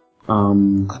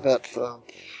 I bet Thump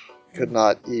could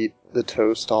not eat the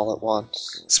toast all at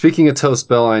once. Speaking of toast,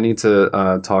 Bella, I need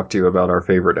to talk to you about our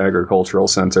favorite agricultural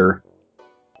center.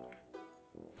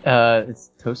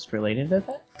 Is toast related to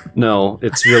that? No,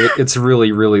 it's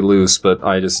really loose, but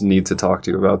I just need to talk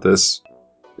to you about this.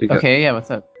 Okay, yeah, what's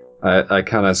up? I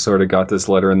kind of sort of got this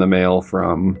letter in the mail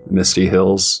from Misty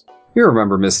Hills. You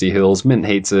remember Misty Hills? Mint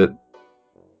hates it.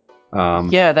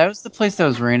 Yeah, that was the place that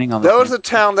was raining on. That was a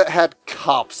town that had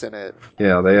cops in it.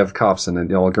 Yeah, they have cops in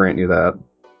it. I'll grant you that.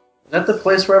 Is that the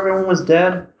place where everyone was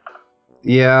dead?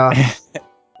 Yeah.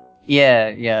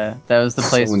 Yeah. That was the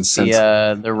place with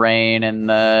the rain and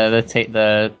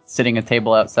the sitting a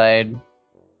table outside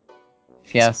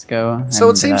fiasco. So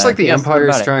and, it seems like the yes, Empire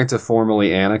is about it. trying to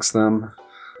formally annex them,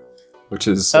 which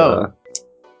is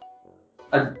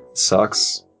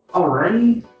sucks.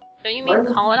 Already? Don't you mean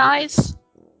colonize?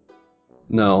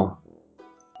 No,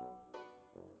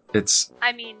 it's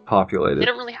I mean, they populated.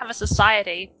 don't really have a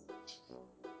society.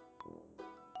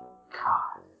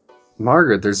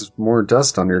 Margaret, there's more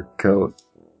dust on your coat.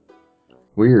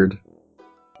 Weird.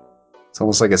 It's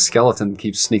almost like a skeleton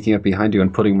keeps sneaking up behind you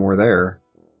and putting more there.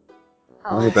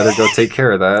 Well, you better go take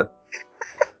care of that.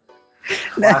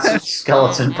 Classic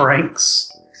skeleton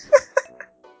pranks.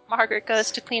 Margaret goes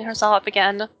to clean herself up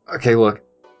again. Okay, look.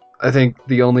 I think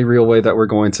the only real way that we're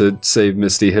going to save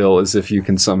Misty Hill is if you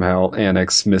can somehow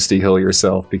annex Misty Hill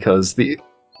yourself, because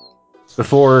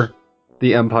before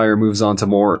the Empire moves on to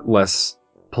less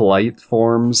polite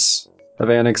forms of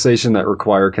annexation that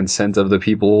require consent of the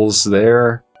peoples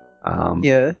there.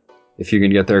 Yeah. If you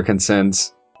can get their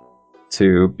consent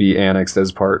to be annexed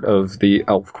as part of the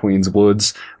Elf Queen's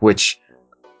Woods, which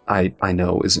I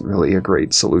know isn't really a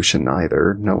great solution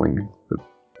either, knowing the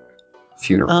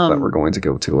funeral that we're going to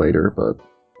go to later, but...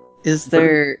 Is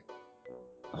there...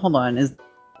 Hold on,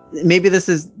 maybe this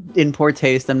is in poor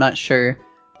taste, I'm not sure.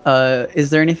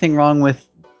 Is there anything wrong with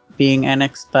being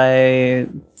annexed by,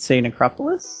 say,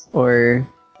 Necropolis? Or...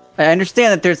 I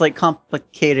understand that there's, like,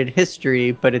 complicated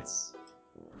history, but it's...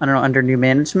 I don't know, under new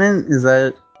management? Is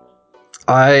that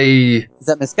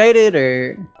misguided,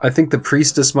 or...? I think the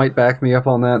priestess might back me up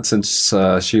on that, since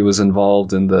she was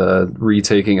involved in the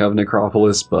retaking of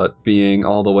Necropolis, but being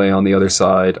all the way on the other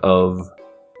side of...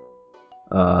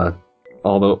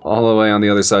 all the way on the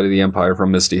other side of the Empire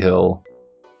from Misty Hill,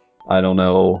 I don't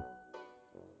know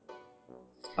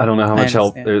how much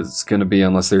help there's going to be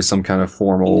unless there's some kind of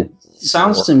formal...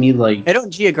 Sounds to me like... I don't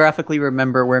geographically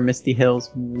remember where Misty Hills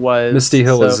was. Misty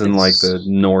Hill so is in, like, the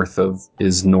north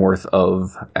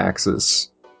of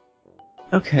Axis.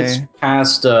 Okay. It's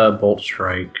past Bolt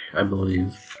Strike, I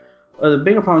believe. The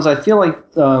bigger problem is I feel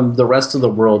like the rest of the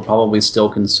world probably still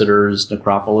considers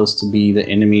Necropolis to be the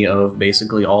enemy of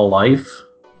basically all life.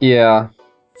 Yeah,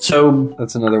 So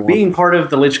that's another one. being part of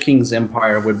the Lich King's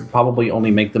empire would probably only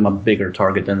make them a bigger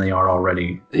target than they are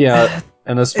already. Yeah,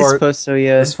 and I suppose so,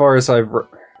 yeah. as far as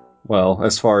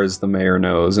as far as the mayor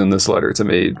knows in this letter to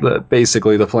me,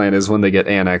 basically the plan is when they get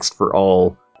annexed for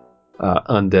all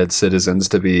undead citizens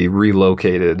to be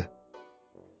relocated.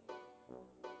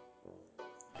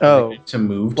 Oh, To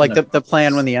move to like the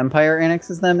plan when the Empire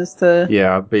annexes them is to...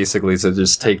 Yeah, basically to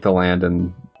just take the land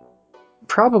and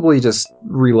probably just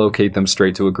relocate them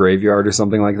straight to a graveyard or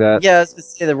something like that. Yeah, I was going to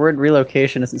say, the word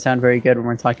relocation doesn't sound very good when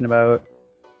we're talking about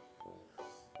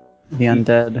the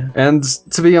undead. And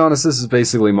to be honest, this is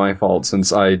basically my fault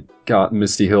since I got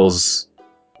Misty Hill's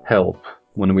help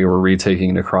when we were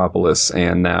retaking Necropolis,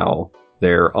 and now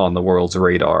they're on the world's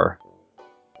radar.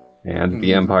 And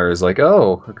the Empire is like,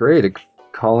 oh, great, a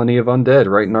colony of undead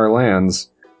right in our lands,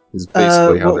 is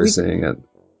basically how they're seeing it.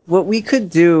 What we could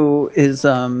do is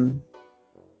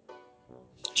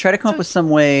try to come up with some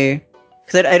way,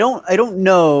 because I don't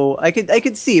know. I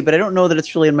could see, but I don't know that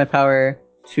it's really in my power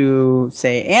to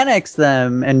say annex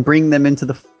them and bring them into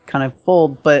the kind of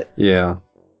fold. But yeah,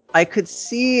 I could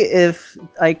see if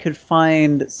I could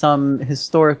find some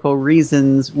historical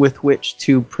reasons with which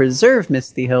to preserve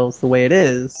Misty Hills the way it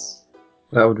is.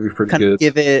 That would be pretty kind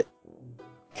good. Of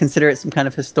consider it some kind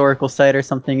of historical site or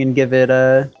something, and give it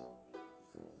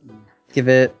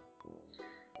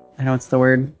I know what's the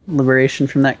word, liberation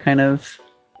from that kind of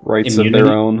rights immunity? Of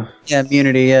their own. Yeah,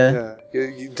 immunity. Yeah.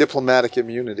 Diplomatic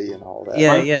immunity and all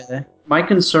that. Yeah. My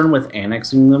concern with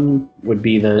annexing them would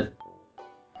be that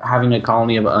having a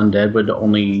colony of undead would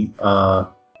only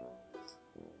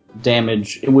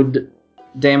damage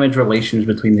relations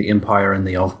between the Empire and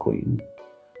the Elf Queen.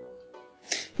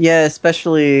 Yeah,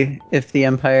 especially if the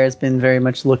Empire has been very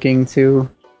much looking to.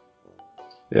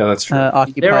 Yeah, that's true.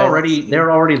 Occupy.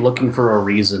 They're already looking for a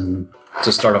reason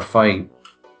to start a fight.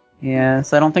 Yeah,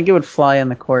 so I don't think it would fly in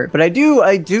the court, but I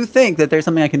do think that there's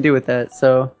something I can do with that.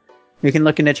 So we can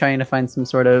look into trying to find some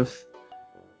sort of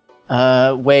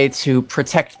way to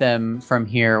protect them from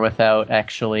here without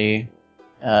actually,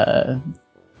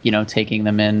 taking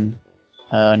them in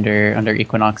under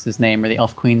Equinox's name or the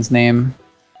Elf Queen's name.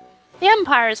 The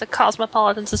Empire is a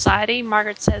cosmopolitan society,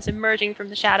 Margaret says, emerging from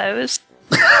the shadows.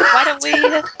 Why don't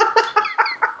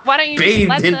you bathed just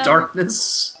let in them...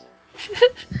 darkness?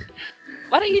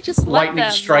 Why don't you just let Lightning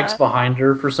them... strikes behind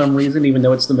her for some reason, even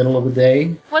though it's the middle of the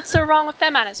day. What's so wrong with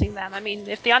them annexing them? I mean,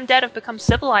 if the undead have become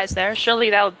civilized there,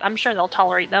 I'm sure they'll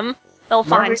tolerate them. They'll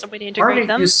find some way to integrate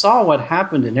them. You saw what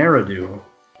happened in Eridu.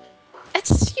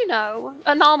 It's,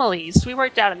 anomalies. We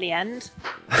worked out in the end.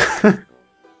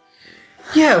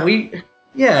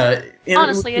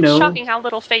 Honestly, it's shocking how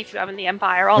little faith you have in the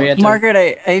Empire.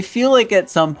 Margaret, I feel like at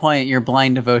some point your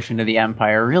blind devotion to the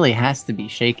Empire really has to be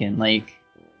shaken. Do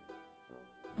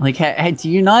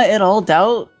you not at all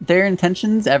doubt their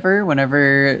intentions ever?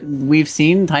 Whenever we've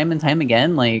seen time and time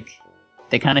again,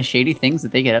 the kind of shady things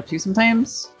that they get up to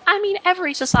sometimes. I mean,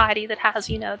 every society that has,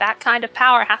 that kind of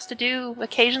power has to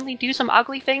occasionally do some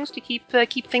ugly things to keep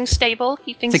things stable,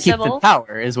 keep things civil. To keep the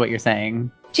power, is what you're saying.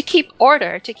 To keep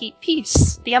order, to keep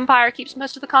peace. The Empire keeps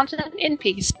most of the continent in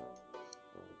peace.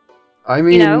 I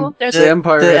mean, the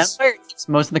Empire keeps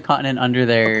most of the continent under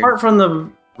their apart from the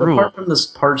rule.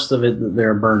 Parts of it that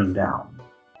they're burning down.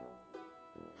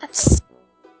 It's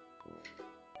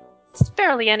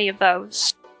barely any of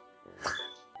those.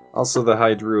 Also, the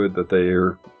High Druid that they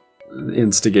are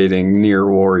instigating near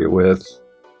war with.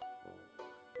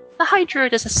 The High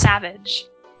Druid is a savage.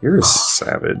 You're a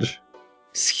savage.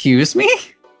 Excuse me?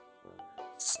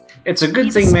 It's a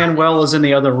good thing Manuel is in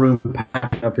the other room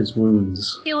packing up his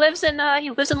wounds. He lives in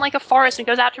like a forest and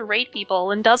goes out to raid people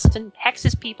and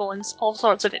hexes people and all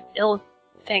sorts of ill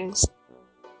things.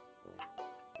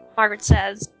 Margaret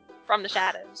says from the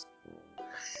shadows.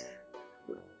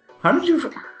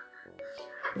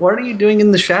 What are you doing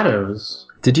in the shadows?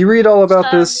 Did you read all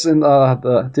about this in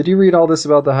Did you read all this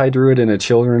about the High Druid in a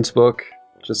children's book?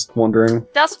 Just wondering.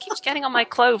 Dust keeps getting on my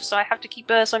clothes, so I have to keep.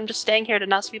 So I'm just staying here to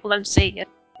not so people don't see it.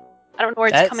 I don't know where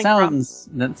it's coming from.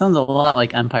 That sounds a lot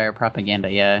like Empire propaganda.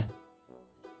 Yeah.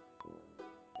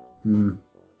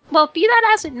 Well, be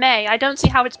that as it may, I don't see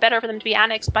how it's better for them to be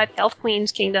annexed by the Elf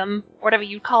Queen's kingdom, or whatever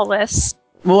you call this.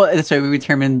 Well, that's why we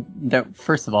determined that,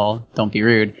 first of all, don't be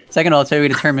rude. Second of all, that's why we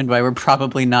determined why we're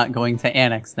probably not going to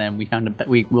annex them.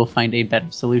 We will find a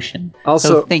better solution.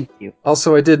 Also, so thank you.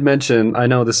 Also, I did mention, I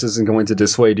know this isn't going to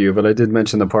dissuade you, but I did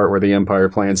mention the part where the Empire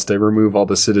plans to remove all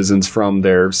the citizens from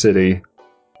their city.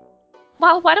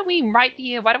 Well, why don't we write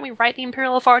the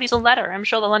imperial authorities a letter? I'm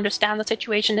sure they'll understand the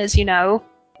situation is,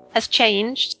 has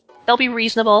changed. They'll be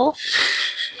reasonable.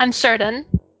 I'm certain.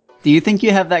 Do you think you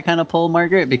have that kind of pull,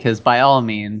 Margaret? Because by all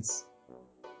means.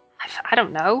 I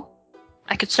don't know.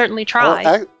 I could certainly try.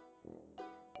 Well,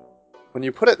 when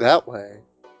you put it that way,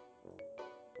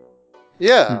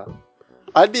 yeah,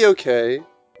 I'd be okay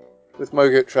with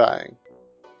Margaret trying.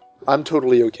 I'm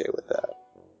totally okay with that.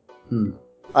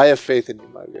 I have faith in you,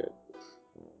 Margaret.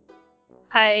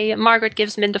 Margaret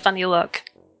gives Mind a funny look.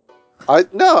 I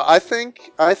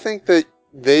think that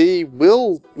they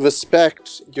will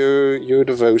respect your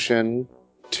devotion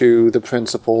to the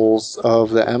principles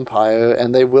of the Empire,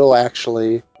 and they will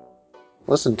actually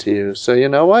listen to you. So you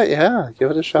know what? Yeah,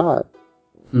 give it a shot.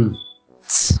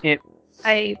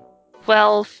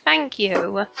 Well, thank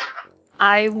you.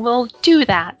 I will do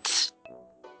that.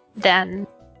 Then,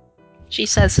 she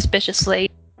says suspiciously,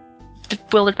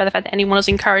 bewildered by the fact that anyone was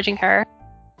encouraging her.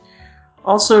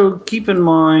 Also, keep in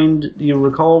mind, do you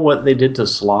recall what they did to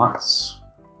Slots?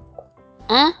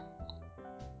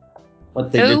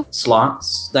 What they did to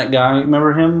Slots? That guy,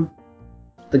 remember him?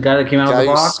 The guy that came out of the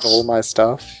box? Who stole my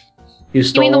stuff? You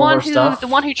stole mean the all one our stuff? The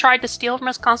one who tried to steal from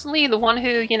us constantly? The one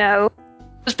who,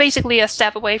 was basically a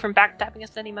step away from backstabbing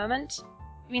us at any moment?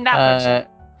 You mean that person?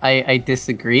 I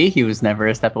disagree. He was never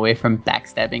a step away from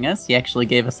backstabbing us. He actually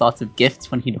gave us lots of gifts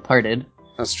when he departed.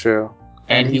 That's true.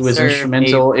 And he was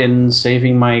instrumental in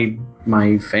saving my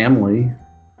family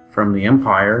from the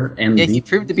Empire. And he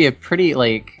proved to be a pretty,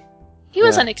 He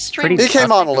was an extreme... He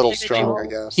came on a little individual. strong, I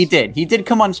guess. He did. He did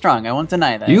come on strong. I won't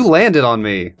deny that. You landed on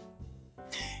me.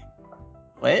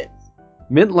 What?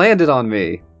 Mint landed on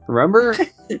me. Remember?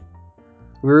 We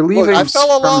were leaving Look, I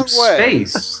fell a from long way.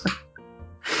 space.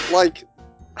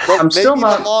 Maybe still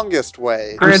not- the longest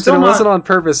way. I'm Granted, still it not- wasn't on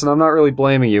purpose, and I'm not really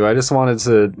blaming you. I just wanted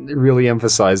to really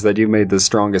emphasize that you made the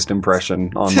strongest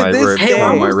impression on my rib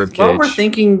While we're cage. while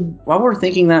we're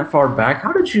thinking that far back,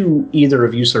 how did either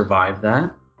of you survive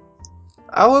that?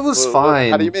 Oh, it was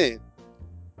fine. How do you mean?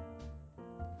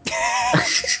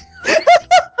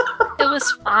 It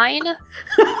was fine?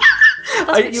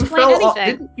 Doesn't explain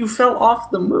anything. You fell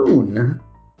off the moon.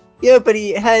 Yeah, but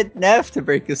he had Neff to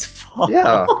break his fall.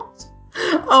 Yeah.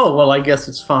 Oh well, I guess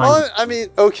it's fine. Well, I mean,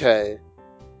 okay.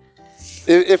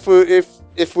 If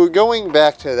we're going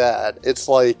back to that, it's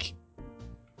like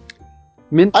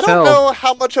Mint I don't fell. know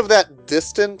how much of that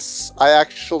distance I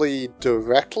actually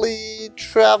directly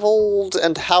traveled,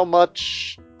 and how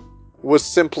much was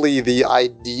simply the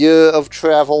idea of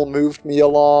travel moved me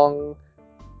along.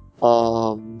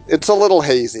 It's a little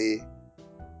hazy.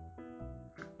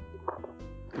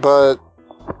 But,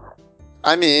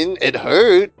 I mean, it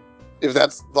hurt. If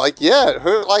that's, it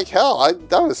hurt like hell. I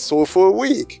was sore for a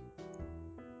week.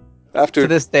 To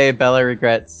this day, Bella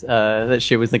regrets that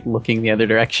she was looking the other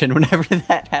direction whenever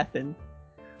that happened.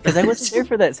 Because I wasn't there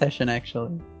for that session,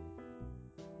 actually.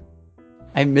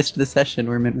 I missed the session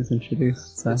where Mint was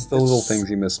introduced. So. It's the little things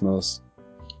you miss most.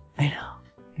 I know.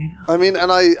 I mean,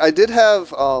 and I did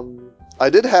have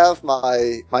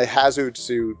my hazard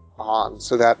suit on,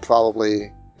 so that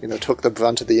probably took the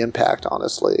brunt of the impact.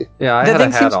 Honestly, Yeah, I That had a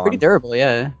thing hat seems on. pretty durable,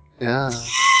 yeah. yeah.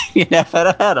 You never had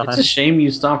a hat on. It's a shame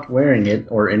you stopped wearing it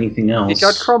or anything else. It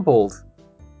got crumpled.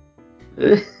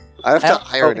 I have to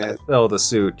iron it. Oh, the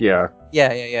suit, yeah.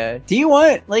 Yeah. Do you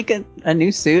want a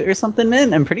new suit or something,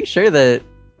 Mint? I'm pretty sure that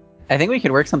I think we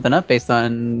could work something up based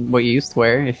on what you used to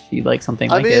wear if you'd like something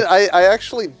like it. I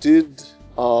actually did.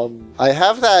 I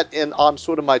have that on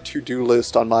sort of my to-do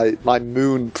list on my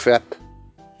moon prep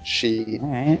sheet.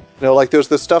 Alright. There's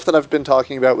the stuff that I've been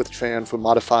talking about with Tran for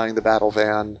modifying the battle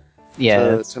van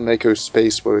to make her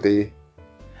space-worthy.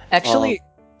 Actually,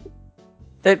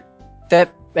 that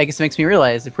I guess makes me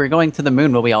realize if we're going to the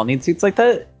moon, will we all need suits like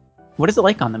that? What is it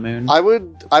like on the moon? I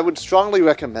would strongly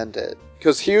recommend it,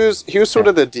 because here's sort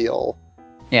of the deal.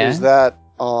 Yeah. Is that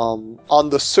on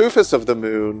the surface of the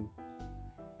moon,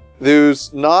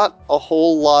 there's not a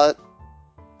whole lot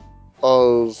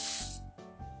of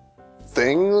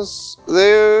things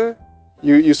there.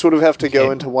 You sort of have to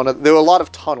go into there are a lot of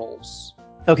tunnels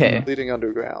leading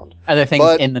underground. Are there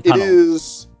things in the tunnel?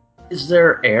 Is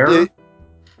there air?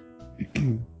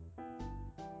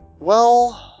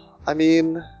 Well, I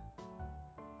mean,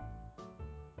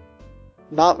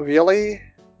 not really.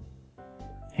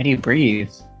 How do you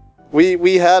breathe?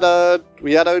 We had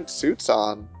our suits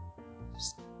on.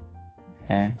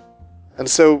 Okay. And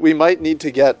so we might need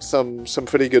to get some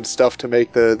pretty good stuff to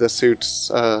make the suits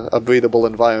a breathable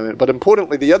environment. But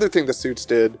importantly, the other thing the suits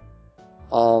did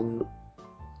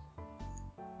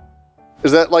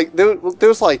is that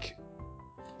there's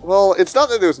Well, it's not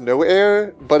that there's no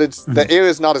air, but it's the air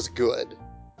is not as good.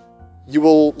 You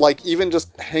will, like, even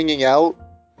just hanging out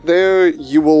there,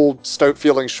 you will start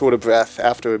feeling short of breath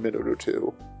after a minute or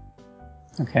two.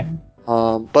 Okay.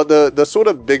 But the sort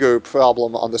of bigger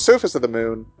problem on the surface of the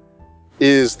moon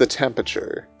is the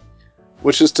temperature.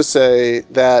 Which is to say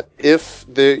that if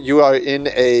you are in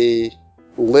a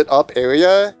lit up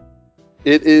area,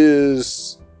 it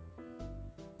is...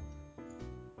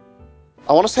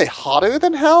 I want to say hotter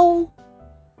than hell?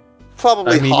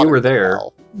 Probably I mean, hotter you were than there.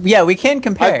 hell. Yeah, we can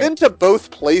compare. I've been to both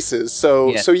places,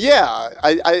 so Yeah.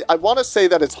 I want to say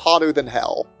that it's hotter than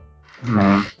hell.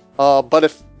 But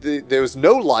if there's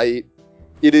no light,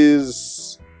 it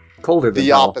is Colder than the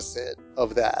hell. opposite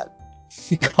of that.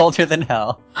 Colder than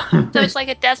hell. So it's like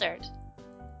a desert.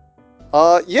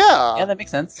 Yeah. Yeah, that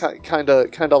makes sense. Kind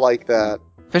of like that.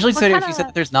 Especially What so if kinda- you said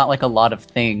that there's not like a lot of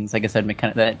things, I guess that'd make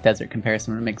kind of that desert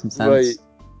comparison would make some sense. Right.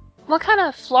 What kind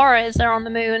of flora is there on the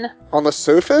moon? On the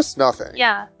surface, nothing.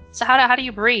 Yeah. So how do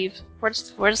you breathe? Where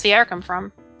does the air come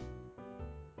from?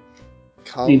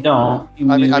 Come- You don't.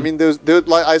 I mean, there's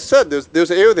like I said,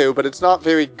 there's air there, but it's not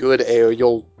very good air.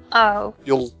 You'll Oh,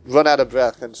 run out of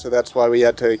breath, and so that's why we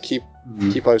had to keep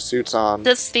our suits on.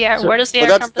 where does the air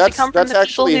But come from? Does it come from that's the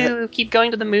people actually- who keep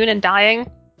going to the moon and dying?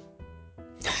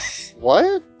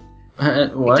 What?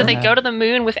 what? Do they go to the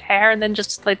moon with air and then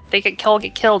just like they get killed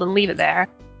and leave it there?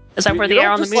 Is that where the You air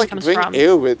don't on the just, moon like, comes bring from?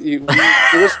 air with you.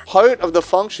 It was part of the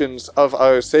functions of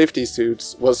our safety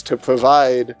suits was to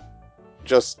provide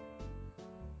just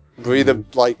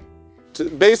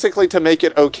basically to make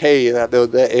it okay that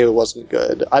the air wasn't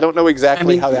good. I don't know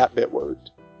exactly how that bit worked.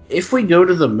 If we go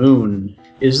to the moon,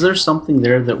 is there something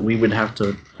there that we would have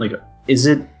to like? Is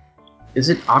it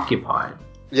occupied?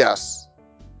 Yes.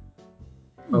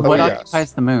 What yes.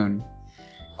 occupies the moon?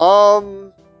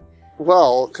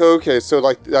 Well, okay, so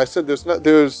like I said,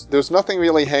 there's nothing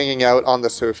really hanging out on the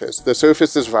surface. The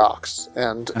surface is rocks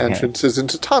and entrances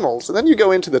into tunnels, and then you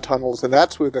go into the tunnels, and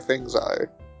that's where the things are.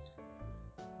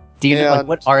 Do you know like And-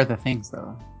 what are the things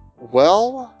though?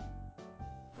 Well,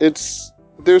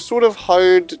 they're sort of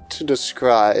hard to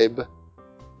describe.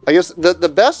 I guess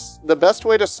the best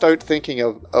way to start thinking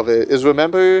of it is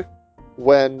remember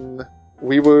when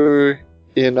we were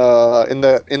in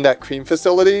that cream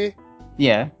facility.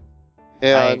 Yeah.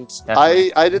 And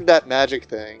I did that magic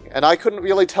thing, and I couldn't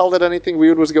really tell that anything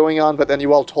weird was going on, but then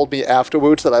you all told me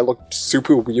afterwards that I looked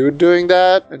super weird doing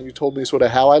that, and you told me sort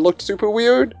of how I looked super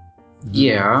weird.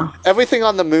 Yeah. Everything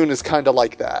on the moon is kind of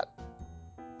like that,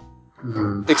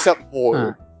 except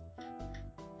more.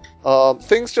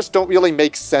 Things just don't really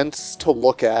make sense to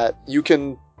look at. You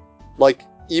can, like,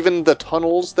 even the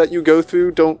tunnels that you go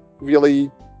through don't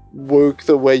really work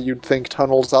the way you'd think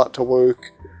tunnels ought to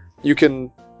work. You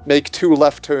can make 2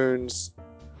 left turns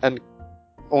and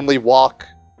only walk,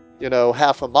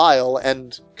 half a mile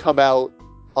and come out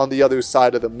on the other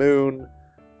side of the moon.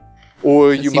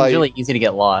 Or It you seems might... really easy to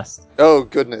get lost. Oh,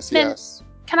 goodness, Then- yes.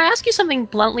 Can I ask you something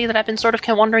bluntly that I've been sort of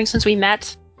wondering since we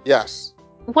met? Yes.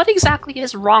 What exactly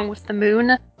is wrong with the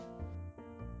moon?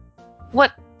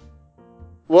 What?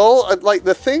 Well, like,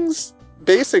 the things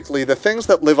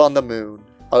that live on the moon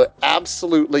are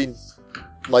absolutely...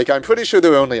 Like, I'm pretty sure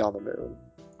they're only on the moon.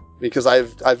 Because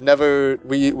I've never...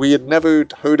 We had never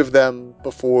heard of them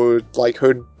before, like,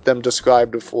 heard them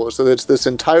described before. So it's this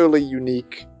entirely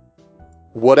unique...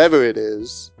 Whatever it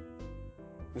is,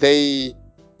 they...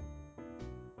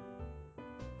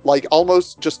 Like,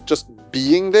 almost just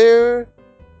being there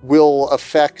will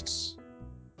affect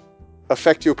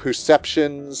your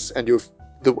perceptions and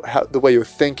the way you're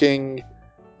thinking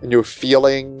and you're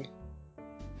feeling,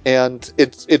 and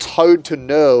it's hard to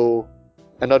know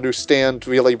and understand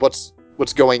really what's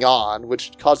going on,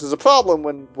 which causes a problem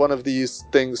when one of these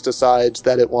things decides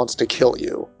that it wants to kill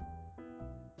you.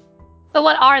 But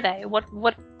what are they?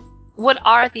 What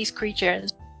are these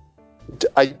creatures?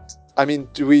 I mean,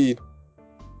 do we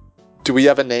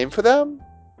have a name for them?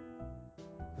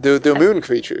 They're moon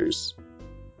creatures.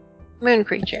 Moon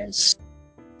creatures.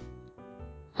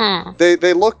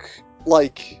 They look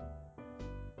like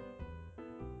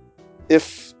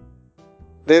if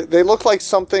they look like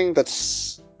something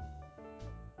that's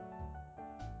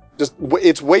just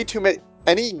it's way too many.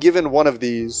 Any given one of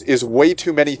these is way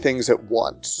too many things at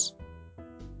once.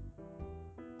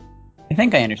 I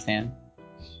think I understand.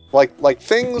 Like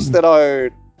things that are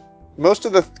most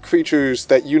of the creatures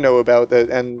that you know about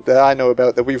and that I know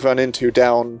about that we've run into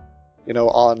down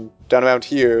around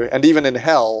here and even in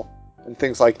hell and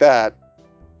things like that.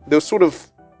 They're sort of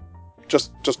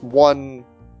just one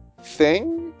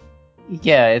thing.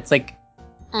 Yeah, it's like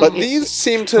But these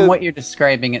seem to... From what you're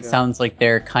describing, it Yeah. sounds like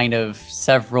they're kind of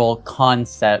several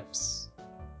concepts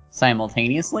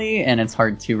simultaneously, and it's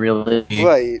hard to really...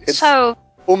 Right. It's, So,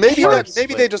 well, maybe Parts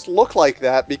maybe with- they just look like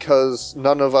that because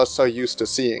none of us are used to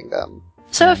seeing them.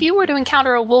 if you were to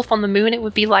encounter a wolf on the moon, it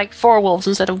would be like 4 wolves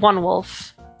instead of 1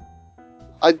 wolf.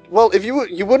 If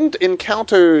you wouldn't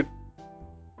encounter...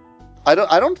 I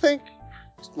don't think...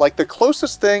 Like, the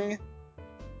closest thing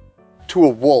to a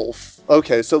wolf...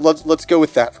 Okay, so let's go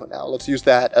with that for now. Let's use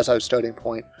that as our starting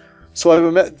point. So I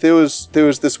remember there was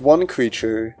this one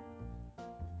creature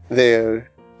there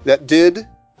that did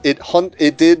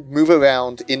move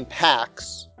around in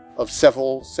packs of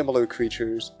several similar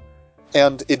creatures,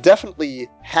 and it definitely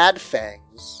had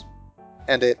fangs,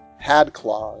 and it had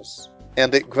claws,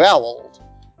 and it growled,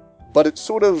 but it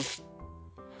sort of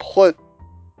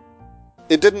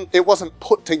it wasn't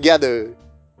put together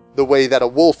the way that a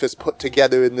wolf is put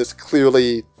together in this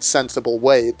clearly sensible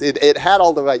way. It had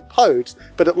all the right parts,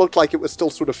 but it looked like it was still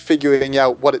sort of figuring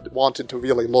out what it wanted to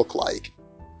really look like.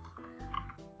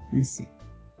 I see.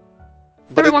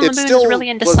 But Everyone on the moon still is really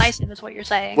indecisive, is what you're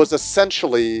saying. was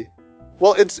essentially...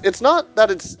 Well, it's not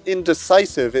that it's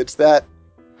indecisive, it's that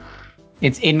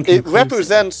It's it inconclusive.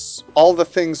 represents all the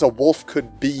things a wolf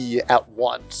could be at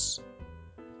once,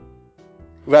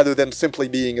 rather than simply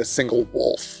being a single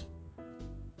wolf.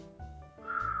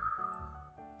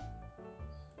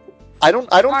 I don't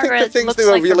think the Margaret things looks that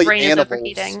are like her really brain is animals.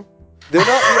 overheating. They're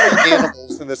not really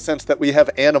animals in the sense that we have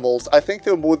animals. I think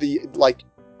they're more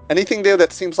anything there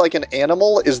that seems like an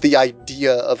animal is the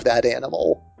idea of that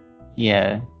animal.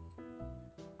 Yeah.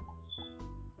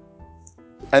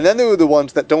 And then there are the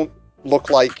ones that don't look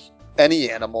like any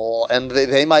animal, and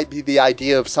they might be the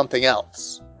idea of something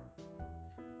else.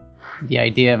 The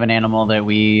idea of an animal that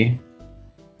we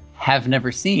have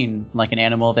never seen, like an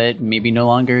animal that maybe no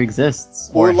longer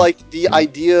exists. Or like the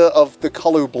idea of the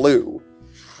color blue.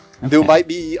 There Okay. might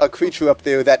be a creature up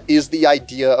there that is the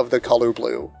idea of the color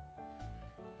blue.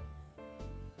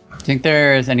 Do you think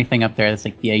there's anything up there that's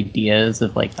like the ideas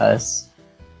of like us?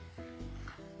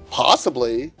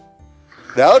 Possibly.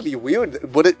 That would be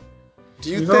weird. Would it... Do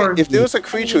you We've think already- if there was a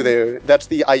creature there that's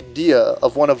the idea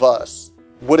of one of us,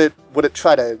 would it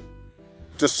try to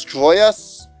destroy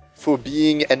us for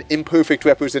being an imperfect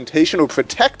representation, or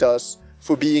protect us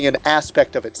for being an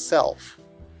aspect of itself?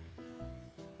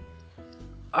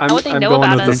 How would they know going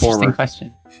about with us? the Interesting former.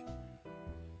 question.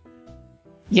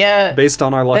 Yeah. Based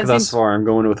on our luck That thus seems- far, I'm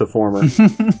going with the former.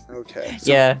 Okay.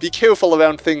 So Yeah. be careful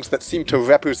around things that seem to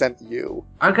represent you.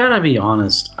 I gotta be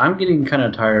honest. I'm getting kind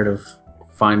of tired of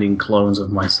finding clones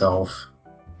of myself.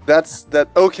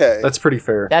 Okay. That's pretty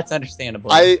fair. That's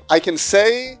understandable. I can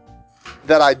say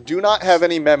that I do not have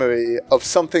any memory of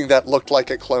something that looked like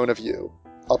a clone of you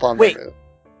up on Wait. the moon.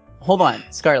 Hold on,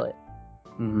 Scarlet.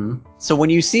 Mm-hmm. So when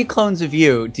you see clones of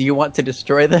you, do you want to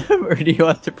destroy them or do you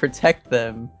want to protect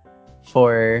them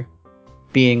for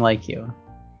being like you?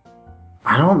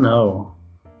 I don't know.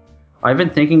 I've been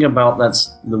thinking about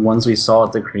that's the ones we saw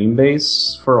at the Cream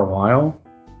Base for a while,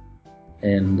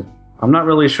 and I'm not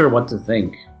really sure what to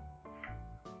think.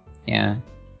 Yeah.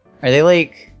 Are they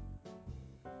like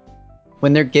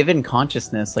when they're given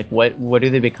consciousness, like what do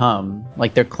they become?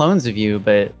 Like they're clones of you,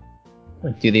 but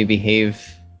like do they behave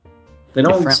They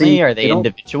don't differently? seem. Are they don't-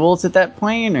 individuals at that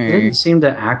point, They or didn't seem to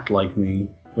act like me,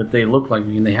 but they looked like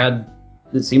me, and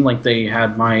it seemed like they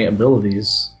had my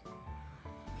abilities.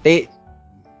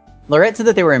 Lorette said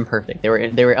that they were imperfect. They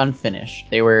were unfinished.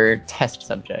 They were test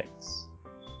subjects.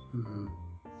 Mhm.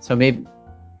 So maybe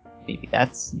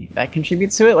that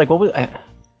contributes to it. Like, what was I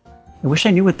wish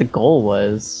I knew what the goal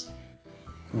was.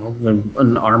 Well,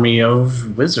 an army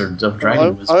of wizards, of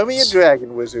dragon wizards. Army of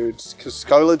dragon wizards, because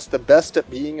Scarlet's the best at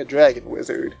being a dragon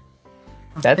wizard.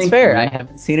 That's Thank fair. you. I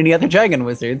haven't seen any other dragon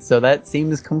wizards, so that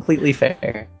seems completely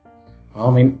fair. Well,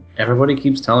 I mean, everybody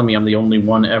keeps telling me I'm the only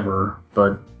one ever,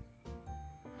 but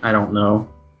I don't know.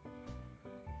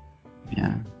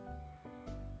 Yeah.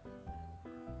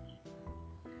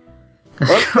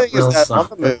 One thing Well, is that so- on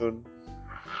the moon,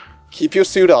 keep your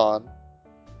suit on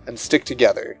and stick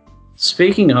together.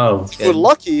 Speaking of, If we're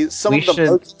lucky, some We of the should-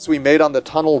 markings we made on the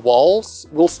tunnel walls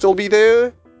will still be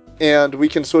there, and we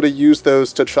can sort of use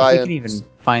those to try We and... can even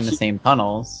find the same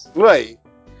tunnels. Right.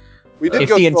 We did If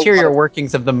go the through a interior lot of-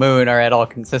 workings of the moon are at all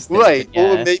consistent. Right, then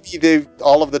or yeah, maybe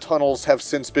all of the tunnels have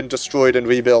since been destroyed and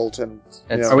rebuilt, and...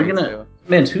 that's yeah. Are we true, gonna- too.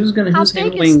 man, who's How who's big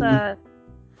handling? is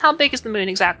how big is the moon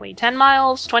exactly? 10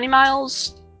 miles? 20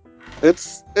 miles?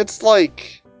 It's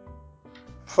like...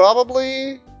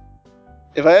 Probably...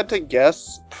 If I had to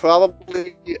guess,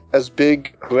 probably as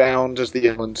big around as the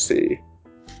inland sea.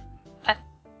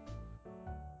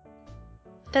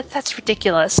 That's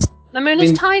ridiculous. The moon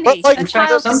is tiny. But like, A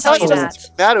child can tell you that.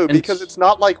 doesn't matter because it's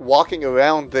not like walking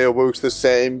around there works the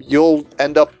same. You'll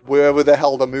end up wherever the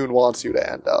hell the moon wants you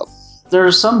to end up. There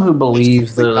are some who believe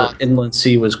completely the not. inland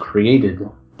sea was created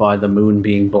by the moon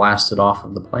being blasted off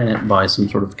of the planet by some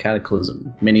sort of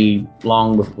cataclysm,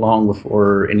 long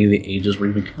before any of the ages were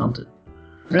even counted.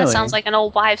 Really? That sounds like an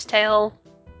old wives' tale.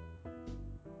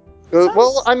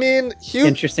 Well, I mean,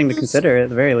 Interesting to consider at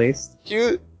the very least.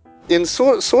 in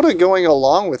sort of going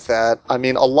along with that, I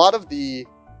mean, a lot of the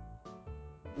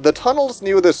tunnels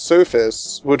near the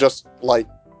surface were just like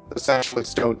essentially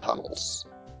stone tunnels.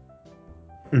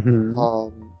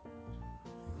 Mm-hmm.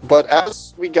 But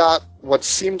as we got what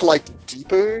seemed like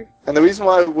deeper, and the reason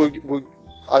why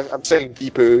I'm saying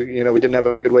deeper, we didn't have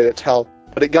a good way to tell,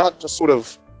 but it got just sort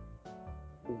of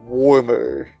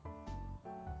warmer.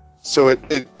 So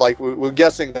it like we're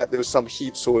guessing that there's some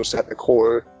heat source at the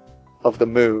core of the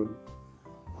moon.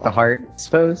 The heart, I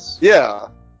suppose? Yeah,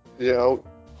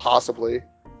 possibly.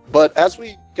 But as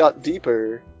we got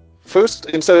deeper, first,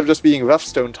 instead of just being rough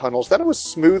stone tunnels, then it was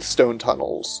smooth stone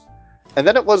tunnels. And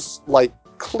then it was, like,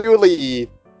 clearly,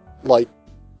 like,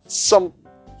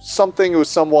 something or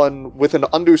someone with an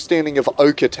understanding of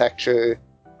architecture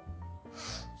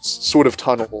sort of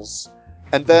tunnels.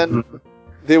 And then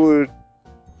there were,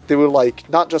 like,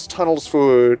 not just tunnels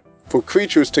for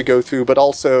creatures to go through, but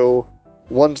also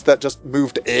ones that just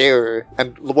moved air.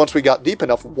 And once we got deep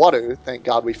enough, water, thank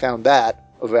God we found that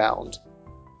around.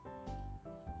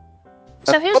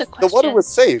 So here's a question. The water was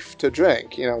safe to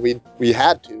drink. We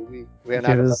had to. We ran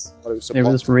out of water supply. It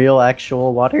was real,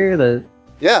 actual water that.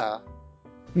 Yeah,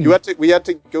 we had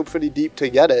to go pretty deep to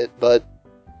get it, but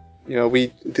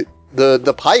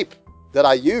the pipe that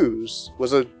I use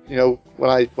was when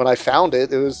I found it,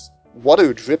 there was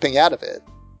water dripping out of it.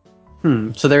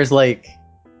 So there's like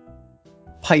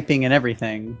piping and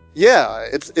everything. Yeah,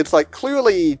 it's like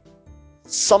clearly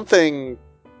something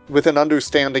with an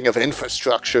understanding of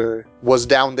infrastructure was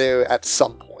down there at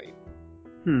some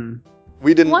point.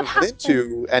 We didn't run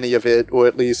into any of it, or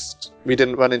at least we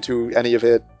didn't run into any of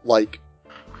it, like,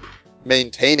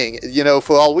 maintaining.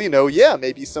 For all we know,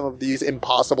 maybe some of these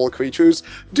impossible creatures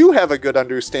do have a good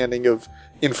understanding of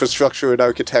infrastructure and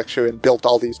architecture and built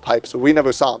all these pipes, but we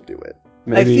never saw them do it.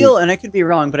 Maybe. I feel, and I could be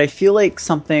wrong, but I feel like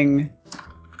something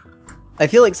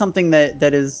that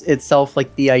is itself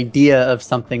like the idea of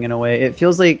something in a way. It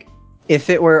feels like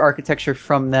if it were architecture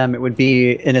from them, it would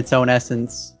be in its own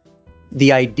essence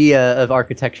the idea of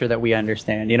architecture that we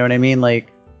understand. You know what I mean?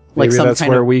 Like maybe some that's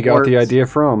kind where of we got the idea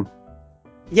from.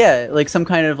 Yeah, like some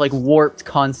kind of like warped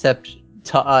concept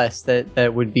to us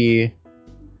that would be.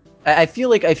 I feel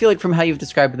like from how you've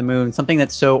described the moon, something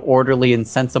that's so orderly and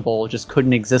sensible just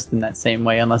couldn't exist in that same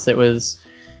way unless it was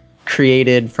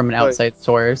created from an outside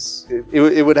source.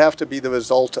 It would have to be the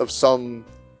result of something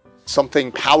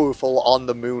powerful on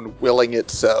the moon willing it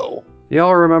so.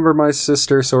 Y'all remember my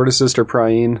sister, sort of sister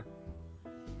Praeen?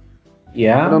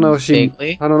 Yeah. I don't know if she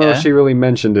vaguely, if she really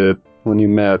mentioned it when you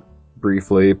met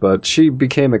briefly, but she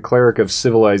became a cleric of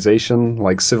civilization,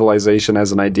 like civilization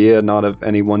as an idea, not of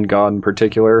any one god in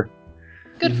particular.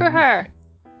 Good for her.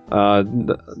 I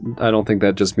don't think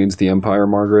that just means the Empire,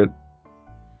 Margaret.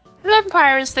 The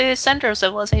Empire is the center of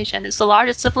civilization. It's the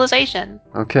largest civilization.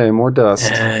 Okay, more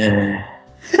dust.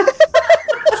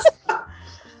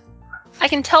 I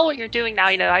can tell what you're doing now,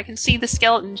 I can see the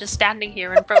skeleton just standing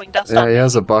here and throwing dust on he me.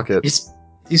 has a bucket.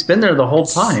 He's been there the whole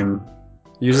time.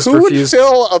 You just Who refuse. would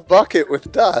fill a bucket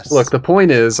with dust? Look, the point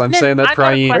is, I'm saying that I've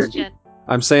got a Praeen. question.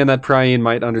 I'm saying that Praeen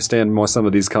might understand some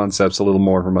of these concepts a little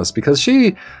more from us, because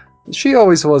she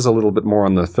always was a little bit more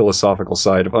on the philosophical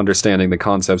side of understanding the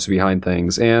concepts behind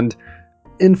things, and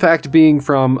in fact being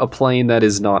from a plane that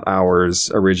is not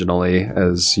ours originally,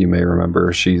 as you may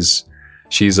remember. She's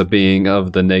a being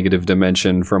of the negative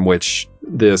dimension from which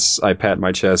this, I pat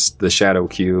my chest, the Shadow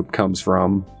Cube comes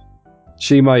from.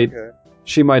 She might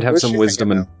have What's some she wisdom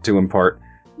thinking to impart.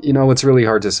 It's really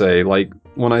hard to say. Like,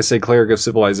 when I say cleric of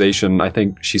civilization, I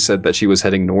think she said that she was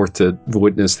heading north to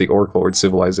witness the Orc Lord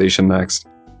civilization next.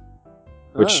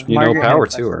 Which, Margaret power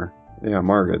had a to her. Yeah,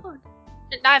 Margaret.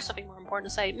 I have something more important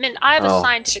to say. Mint, I have a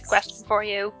scientific question for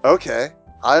you. Okay.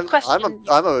 I'm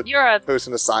a You're a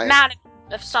person of science. man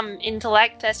of some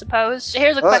intellect, I suppose.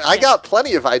 Here's a question. I got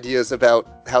plenty of ideas about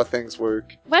how things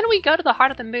work. When we go to the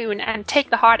heart of the moon and take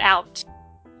the heart out,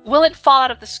 will it fall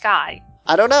out of the sky?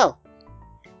 I don't know.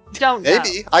 Don't know.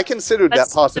 Maybe. I considered That's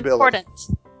that possibility. Important.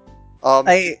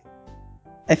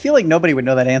 I feel like nobody would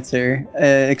know that answer,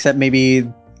 except maybe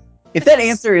if that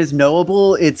answer is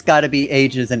knowable, it's got to be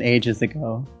ages and ages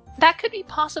ago. That could be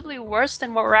possibly worse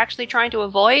than what we're actually trying to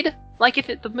avoid. Like, if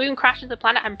the moon crashed into the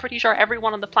planet, I'm pretty sure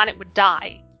everyone on the planet would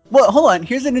die. Well, hold on.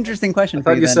 Here's an interesting question I for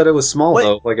thought you you then. said it was small, What-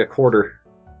 though, like a quarter.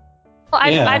 Well,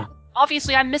 Yeah.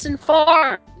 obviously, I'm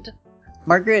misinformed.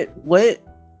 Margaret, what?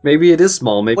 Maybe it is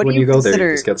small. Maybe What do when you you go there, consider-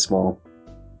 it just gets small.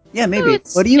 Yeah, maybe.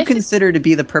 it's- What do you if it's- consider to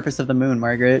be the purpose of the moon,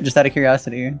 Margaret? Just out of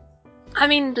curiosity. I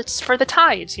mean, it's for the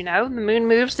tides, you know? The moon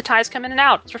moves, the tides come in and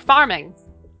out. It's for farming.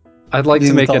 I'd like to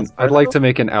Being make an. called I'd like to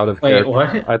make an out of Wait, character.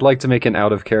 what? I'd like to make an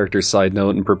out of character side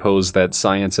note and propose that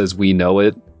science as we know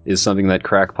it is something that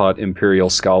crackpot imperial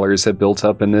scholars have built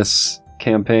up in this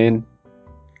campaign.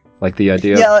 Like the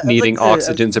idea Yeah, I'd of needing like to-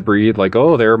 oxygen to breathe, like,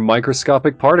 oh, there are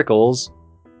microscopic particles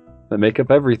that make up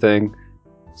everything.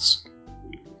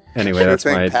 Anyway, Sure that's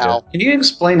thing, my idea. pal. Can you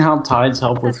explain how tides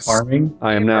help with That's- farming?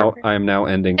 I am now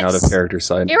ending out of It's character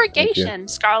side. Thank you. Irrigation,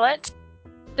 Scarlet.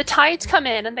 The tides come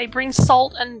in and they bring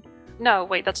salt and... No,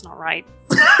 wait, that's not right.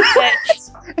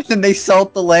 And then they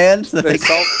salt the land. So They they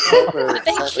salt or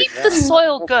They something, keep yeah. the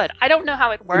soil good. I don't know how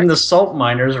it And the works. salt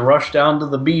miners rush down to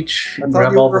the beach I and thought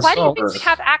grab you all were the Why do you salt. think we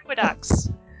have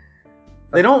aqueducts?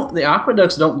 They don't. The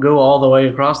aqueducts don't go all the way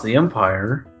across the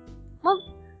empire. Well,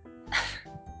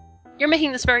 you're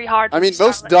making this very hard. I for mean, me,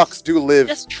 most Scarlet. ducks do live.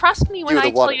 Just trust me when near the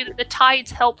I tell water. you that the tides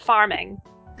help farming.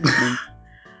 I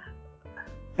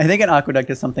think an aqueduct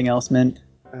is something else, Mint.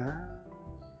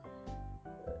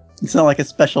 It's not like a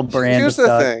special brand Here's of the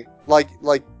duck. thing,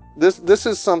 like this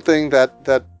is something that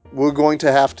we're going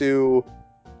to have to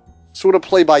sort of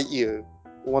play by ear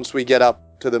once we get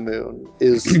up to the moon.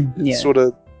 Is Yeah. sort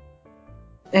of.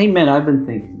 Hey man, I've been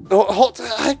thinking. Oh, hold,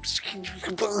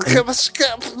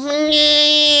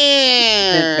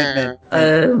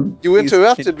 you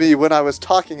interrupted me when I was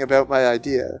talking about my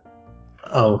idea.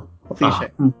 Oh, Please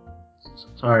share.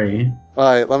 sorry.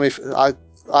 All right,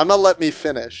 I'm gonna let me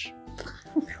finish.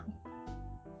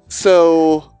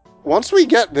 So once we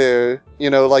get there, you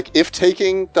know, like if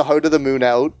taking the heart of the moon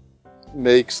out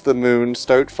makes the moon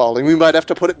start falling, we might have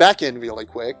to put it back in really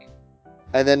quick,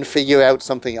 and then figure out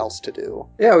something else to do.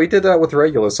 Yeah, we did that with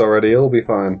Regulus already. It'll be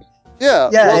fine. Yeah,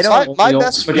 Yeah, well, I don't- my The old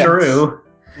best switcheroo.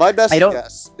 my best I don't-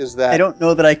 guess is that I don't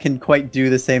know that I can quite do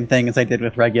the same thing as I did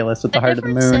with Regulus with the Heart of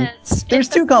the difference Moon. is, There's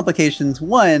if two complications.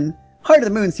 One, Heart of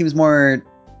the Moon seems more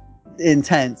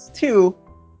intense. Two,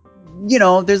 you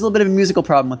know, there's a little bit of a musical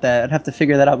problem with that. I'd have to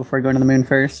figure that out before going to the moon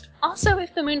first. Also,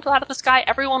 if the moon fell out of the sky,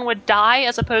 everyone would die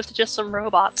as opposed to just some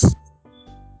robots.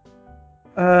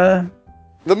 the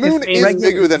moon if is Regulus-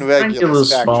 bigger than Regulus.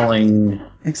 Regulus actually. falling.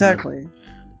 Exactly.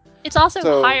 It's also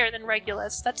So- higher than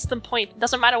Regulus. That's the point. It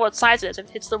doesn't matter what size it is. If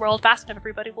it hits the world fast enough,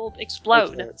 everybody will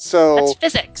explode. Okay, so That's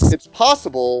physics. it's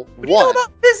possible. What do you know One.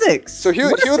 about physics? So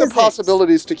here What are the physics?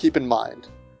 possibilities to keep in mind.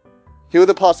 Here are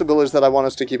the possibilities that I want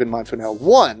us to keep in mind for now.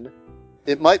 One,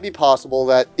 it might be possible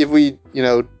that if we, you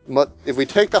know, if we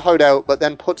take the heart out but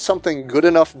then put something good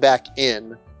enough back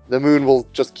in, the moon will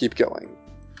just keep going.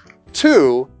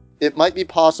 Two, it might be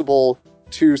possible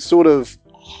to sort of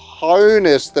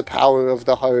harness the power of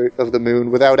the heart of the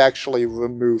moon without actually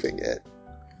removing it.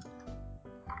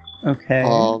 Okay.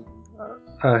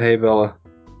 Hey, Bella.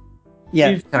 yeah.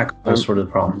 You've tackled those sort of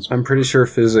problems. I'm pretty sure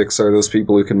physics are those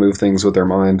people who can move things with their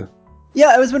mind. Yeah,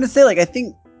 I was going to say, like, I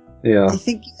think Yeah.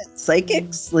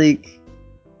 psychics, like,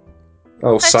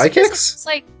 Oh, That's psychics?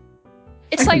 physics.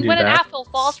 It's I can like do when an that. apple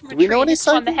falls from a Do we tree know and any hits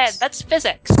you on the head. psychics? That's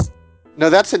physics. No,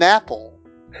 that's an apple.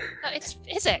 No, it's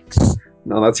physics.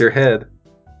 No, that's your head.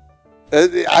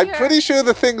 I'm Sure. pretty sure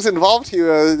the things involved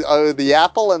here are the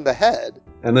apple and the head.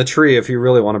 And the tree, if you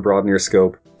really want to broaden your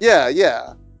scope. Yeah,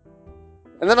 yeah.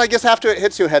 And then I guess after it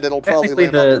hits your head, it'll probably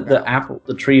Technically, land on the the ground. apple,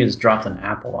 the tree has dropped an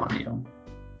apple on you.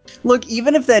 look,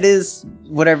 even if that is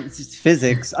whatever it's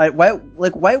physics,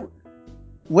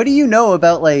 what do you know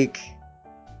about, like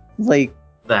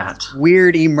That.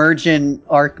 weird emergent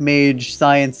archmage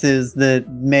sciences that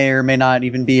may or may not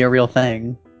even be a real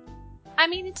thing? I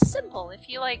mean, it's simple. If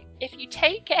you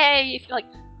take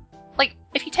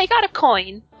out a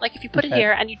coin, like if you put it Okay.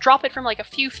 here and you drop it from like a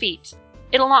few feet,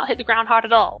 it'll not hit the ground hard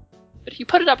at all. But if you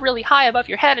put it up really high above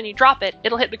your head and you drop it,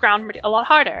 it'll hit the ground a lot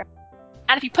harder.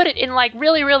 And if you put it in like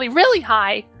really, really, really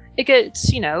high, it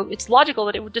gets, it's logical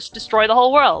that it would just destroy the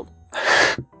whole world.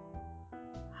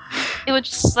 It would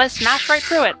just smash right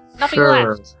through it. Nothing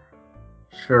Sure. left.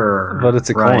 Sure. But it's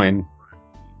a Right. coin.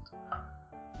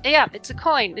 Yeah, it's a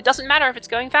coin. It doesn't matter if it's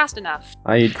going fast enough.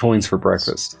 I eat coins for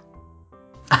breakfast.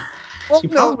 Well, You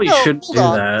probably shouldn't hold do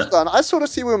on, that. Hold on. I sort of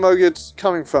see where Moget's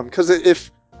coming from, because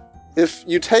if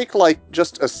you take like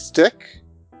just a stick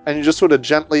and you just sort of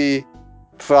gently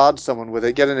prod someone with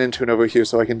it, get an intern over here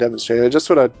so I can demonstrate it. Just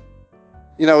sort of,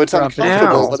 it's Drop it.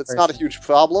 uncomfortable, Ow. but it's not a huge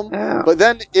problem. Ow. But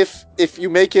then if you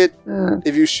make it, Eh.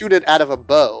 if you shoot it out of a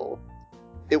bow,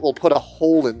 it will put a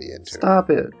hole in the internet. Stop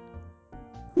it.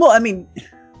 Well, I mean,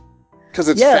 Because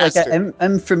it's yeah, faster. like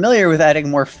I'm familiar with adding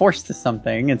more force to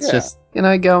something. It's Yeah. just Can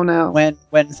I go now?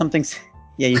 when something's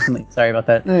yeah, you can leave. Sorry about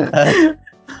that. Yeah.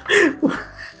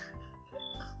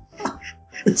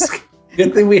 It's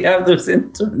good thing we have those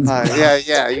interns.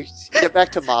 Yeah, you get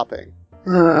back to mopping.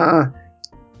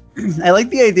 I like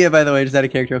the idea, by the way, just out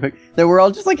of character real quick, that we're all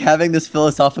just like having this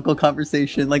philosophical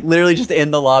conversation, like literally just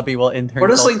in the lobby while interns. We're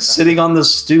just all- like sitting on the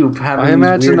stoop having. I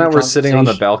imagine weird that we're sitting on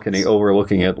the conversations. balcony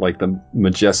overlooking it like the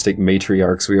majestic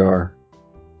matriarchs we are.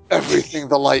 Everything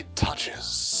the light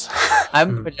touches.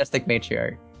 I'm the majestic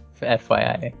matriarch,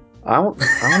 FYI. I want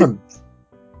to...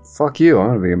 Fuck you, I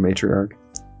want to be a matriarch.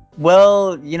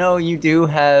 Well, you know, you do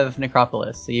have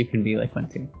Necropolis, so you can be like one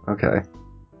too. Okay.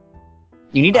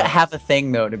 You need to have a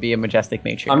thing though to be a majestic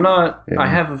matriarch. I'm not. Yeah. I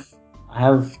have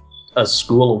a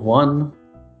school of one.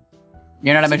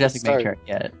 You're not a It's a majestic start. matriarch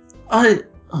yet.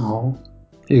 Oh.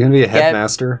 You're gonna be a Yeah.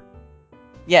 headmaster?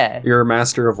 Yeah, You're a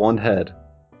master of one head.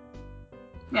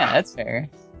 yeah, that's fair.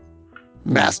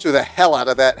 Master the hell out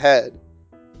of that head.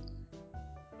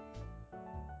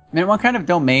 I mean, what kind of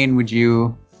domain would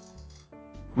you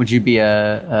be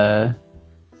a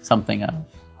something of?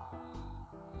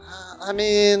 I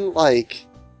mean, like,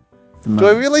 The do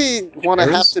I most- really want to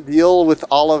have Yours? to deal with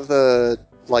all of the,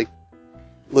 like,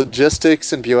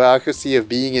 logistics and bureaucracy of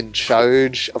being in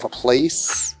charge of a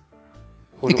place?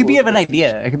 It could be of an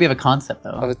idea. It could be of a concept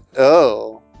though.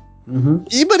 Oh.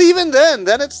 Mm-hmm. But even then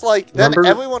it's like, then Remember-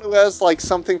 everyone who has, like,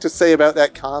 something to say about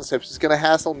that concept is gonna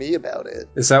hassle me about it.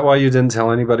 Is that why you didn't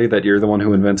tell anybody that you're the one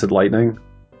who invented lightning?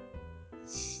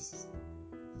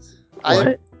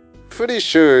 I'm pretty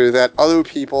sure that other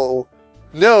people...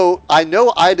 No, I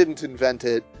know I didn't invent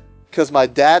it, because my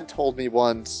dad told me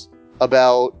once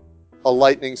about a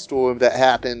lightning storm that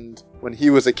happened when he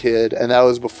was a kid, and that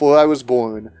was before I was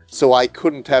born, so I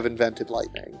couldn't have invented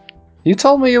lightning. You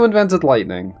told me you invented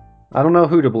lightning. I don't know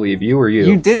who to believe, you or you.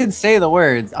 You did say the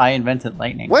words, "I invented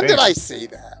lightning." When did Very- I say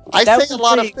that? I That say a was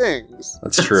lot like- of things.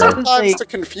 That's true. That- Sometimes like- to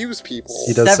confuse people.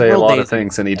 He does say a Several lot days of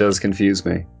things, and he does confuse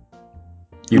me.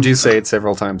 You do say it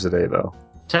several times a day, though.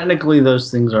 Technically,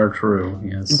 those things are true.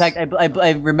 Yes. In fact,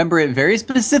 I remember it very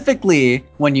specifically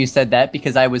when you said that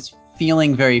because I was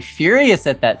feeling very furious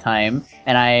at that time,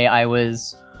 and I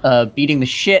was beating the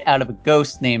shit out of a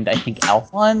ghost named I think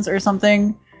Alphonse or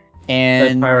something. that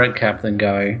And pirate captain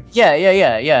guy. yeah.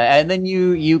 And then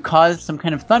you caused some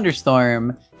kind of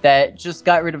thunderstorm that just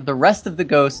got rid of the rest of the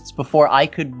ghosts before I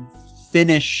could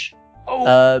finish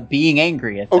being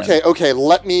angry at them. Okay,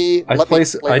 let me I'd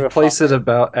place it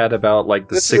at about like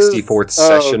the This is- 64th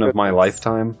oh, session of my goodness.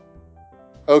 lifetime.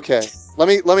 Okay, let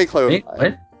me Wait, clarify.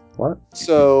 what? What?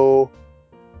 So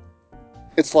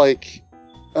it's like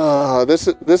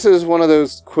this is one of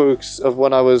those quirks of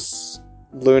when I was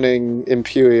learning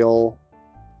Imperial.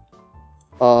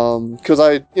 Because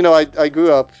I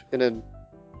grew up in an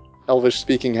Elvish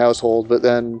speaking household, but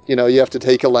then you have to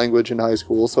take a language in high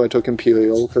school, so I took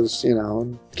Imperial because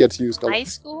it gets used a lot. High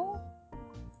school?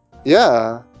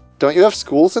 Yeah, don't you have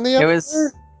schools in the It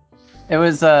Empire?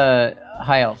 was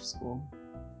high elf school.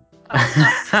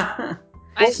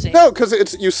 I see. No,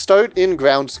 because you start in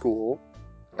ground school,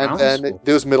 and Ground then school?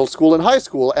 there's middle school and high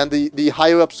school, and the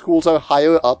higher up schools are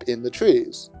higher up in the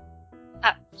trees.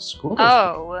 School.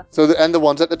 Oh. So and the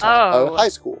ones at the top Oh. are high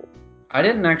school. I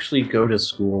didn't actually go to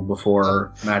school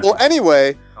before magic. Well,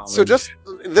 anyway, so college. just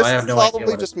this I have is no idea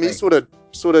probably what just it's me like.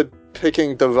 sort of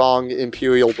picking the wrong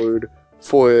Imperial word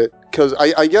for it, because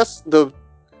I guess the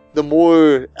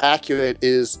more accurate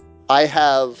is I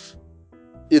have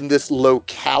in this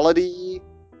locality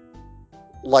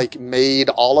like made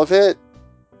all of it.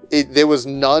 There was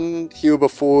none here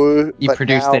before. You but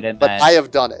produced now- it in but that. I have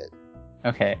done it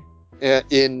Okay.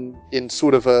 in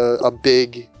sort of a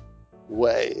big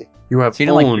way. You have So you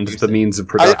don't, like, owned produce the it. means of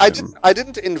production. I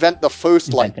didn't invent the first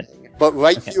Invented. lightning, but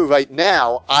right Okay. here, right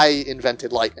now, I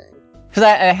invented lightning. Because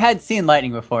I had seen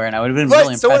lightning before, and I would have been Right,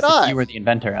 really so impressed had if I. you were the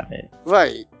inventor of it.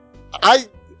 Right.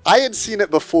 I had seen it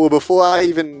before I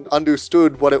even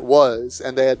understood what it was,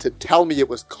 and they had to tell me it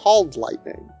was called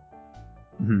lightning.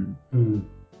 Mhm. Hmm.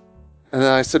 And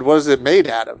then I said, "What is it made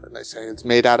out of?" And they say it's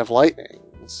made out of lightning.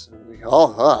 So I'm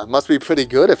like, it must be pretty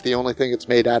good if the only thing it's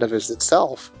made out of is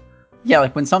itself. Yeah,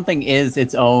 like when something is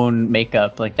its own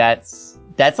makeup, like that's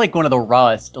like one of the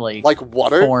rawest like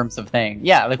Water. forms of thing.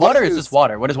 Yeah, like Water water is is- just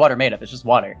water. What is water made of? It's just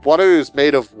water. Water is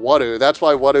made of water. That's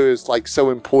why water is like so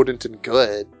important and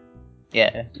good. Yeah,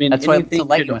 I mean, that's why anything so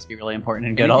lightning could- must be really important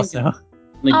and good. anything Also,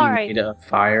 Like All you right. need a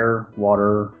fire,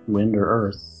 water, wind, or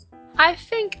earth. I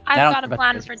think I I've don't got care a about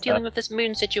plan the for physics dealing stuff. with this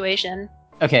moon situation.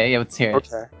 okay, yeah, let's hear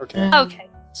it. Okay. Okay.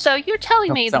 So you're telling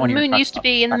No, me it's that not the when you're moon used to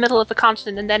be in the middle of the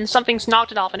continent, and then something's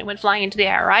knocked it off, and it went flying into the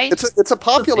air, right? It's a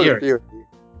popular theory. theory.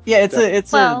 Yeah,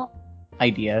 it's well, a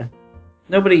idea.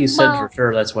 Nobody said Well- for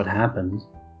sure that's what happened.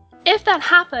 if that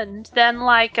happened, then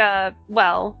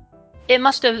it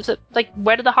must have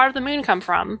where did the heart of the moon come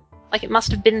from? Like, it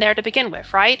must have been there to begin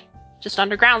with, right? Just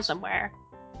underground somewhere.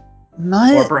 Or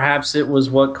Not. perhaps it was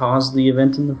what caused the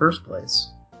event in the first place.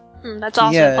 That's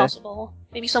also Yeah. possible.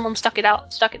 Maybe someone stuck it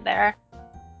there.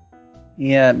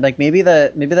 Yeah, like maybe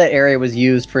that area was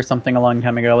used for something a long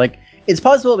time ago. Like it's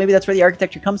possible maybe that's where the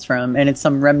architecture comes from, and it's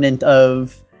some remnant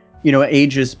of,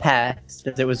 ages past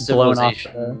as it was blown off.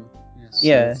 Civilization. Yes,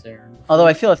 Yeah. it was there. Although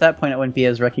I feel at that point it wouldn't be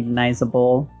as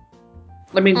recognizable.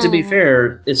 I mean, to be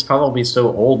fair, it's probably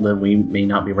so old that we may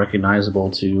not be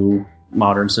recognizable to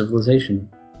modern civilization.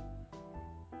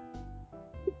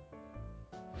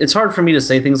 It's hard for me to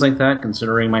say things like that,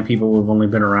 considering my people have only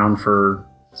been around for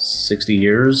 60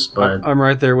 years, but I'm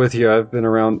right there with you. I've been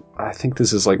around. I think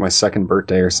this is like my second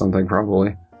birthday or something,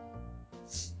 probably.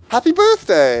 Happy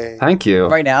birthday! Thank you.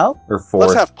 Right now? Or Let's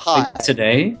fourth. have pie.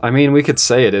 today, I mean, we could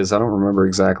say it is. I don't remember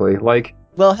exactly. Like,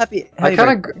 Well, happy I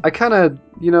kind of,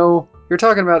 you're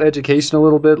talking about education a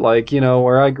little bit. Like,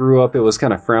 where I grew up, it was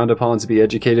kind of frowned upon to be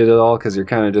educated at all because you're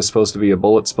kind of just supposed to be a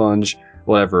bullet sponge,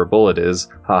 whatever a bullet is.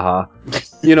 Haha.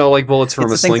 Like bullets from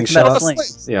a It's the thing slingshot. about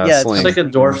slings. Yeah, it's sling. it's like a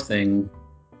dwarf thing.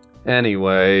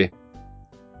 Anyway,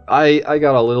 I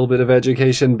got a little bit of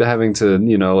education having to,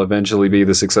 eventually be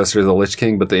the successor to the Lich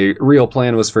King, but the real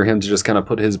plan was for him to just kind of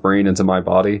put his brain into my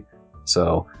body.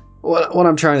 So, what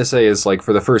I'm trying to say is, like,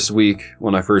 for the first week,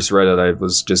 when I first read it, I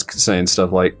was just saying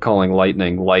stuff like calling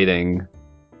lightning lighting,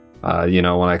 when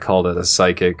I called it a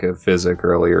psychic, a physic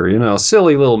earlier,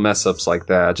 silly little mess-ups like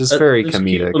that, just very Those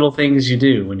comedic. cute little things you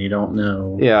do when you don't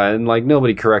know. Yeah, and, like,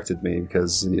 nobody corrected me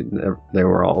because they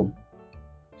were all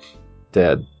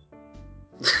dead.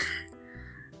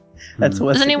 That's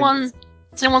what. Does anyone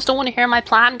still want to hear my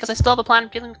plan? Because I still have a plan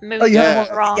of dealing with the moon. Oh, you Yeah. have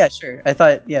one? wrong. Yeah, sure. I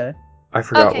thought, yeah. I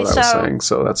forgot Okay, what I was so saying,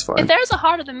 so that's fine. If there's a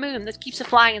heart of the moon that keeps it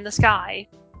flying in the sky,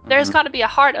 there's got to be a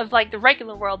heart of the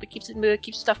regular world that keeps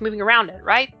stuff moving around it,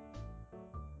 right?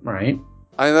 Right.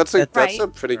 I mean, that's a Right.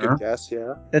 pretty Sure. good guess,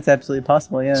 yeah. That's absolutely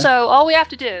possible, yeah. So all we have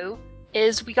to do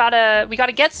is we gotta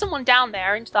get someone down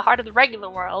there into the heart of the regular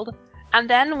world, and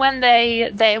then when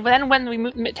when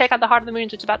we take out the heart of the moon,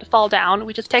 so it's about to fall down,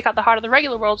 we just take out the heart of the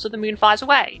regular world so the moon flies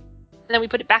away, and then we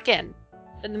put it back in.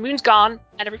 Then the moon's gone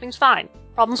and everything's fine.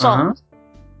 Problem solved.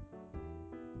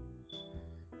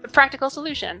 A practical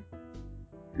solution.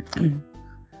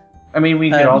 I mean, we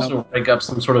I could have also rig up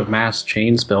some sort of mass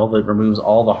chain spell that removes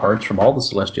all the hearts from all the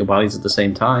celestial bodies at the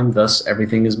same time, thus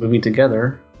everything is moving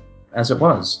together as it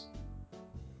was.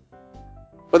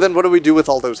 But then what do we do with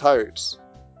all those hearts?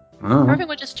 Oh. Everything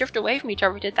would just drift away from each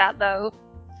other if we did that, though.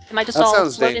 It might just That all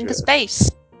sounds float into dangerous.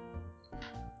 space.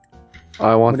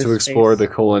 I want What to is explore space?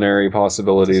 the culinary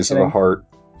possibilities Just of a kidding. heart.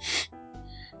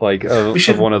 Like, of, We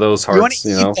should- of one of those you want hearts, to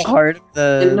keep the heart of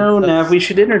the... No, of- Nav, we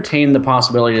should entertain the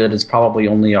possibility that it's probably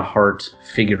only a heart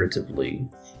figuratively.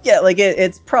 Yeah, like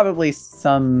it's probably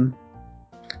some...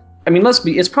 I mean,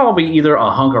 it's probably either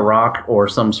a hunk of rock or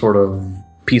some sort of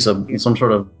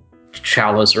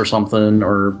chalice or something,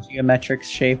 or geometric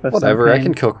shape of Whatever, some I kind.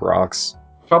 can cook rocks.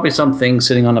 probably something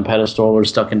sitting on a pedestal or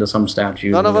stuck into some statue.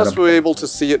 None of that us were able to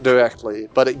see it directly,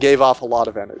 but it gave off a lot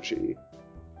of energy.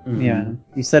 Mhm. Yeah,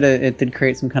 you said it did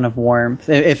create some kind of warmth,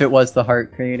 if it was the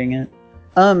heart creating it.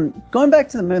 Going back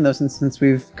to the moon though, since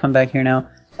we've come back here now,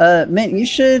 Mint, you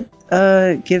should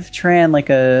give Tran like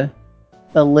a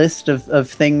list of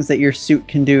things that your suit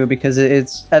can do, because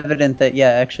it's evident that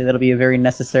actually that'll be a very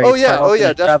necessary. Oh yeah, part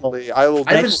of travel. definitely. I will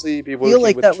I definitely be I working feel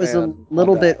like with that was a Tran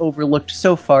little on bit that. overlooked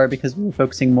so far because we were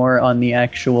focusing more on the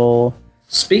actual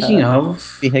Speaking of,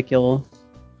 vehicle.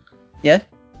 Yeah.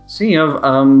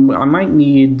 I might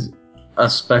need a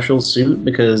special suit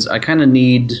because I kind of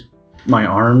need my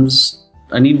arms.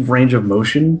 I need range of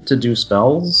motion to do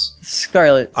spells.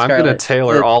 Scarlet. I'm gonna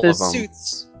tailor all of them.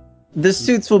 The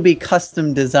suits will be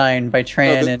custom designed by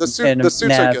Tran No, and the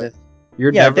suits are Nav. good.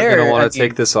 You're Yeah, never going they're- to want I to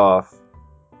take mean- this off.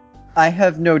 I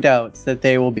have no doubts that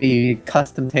they will be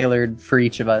custom tailored for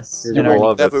each of us. You're in gonna our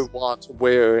love Never it. want to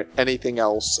wear anything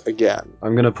else again.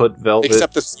 I'm going to put velvet.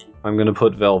 Except the suit. I'm going to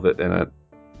put velvet in it.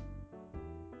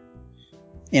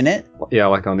 in it, Yeah,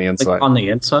 like on the Like inside. on the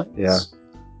inside. Yeah.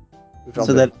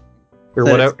 so that or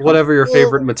that whatever, it's whatever your comfortable.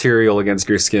 favorite material against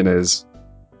your skin is.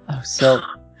 silk.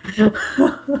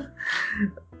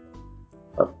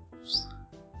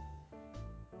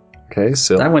 Okay,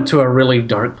 so That went to a really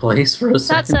dark place for a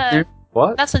second. That's a there.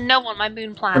 what? that's a no on my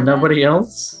moon plan. For nobody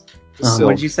else. Silk.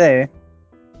 What'd you say?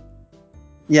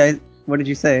 Yeah, What did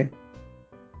you say?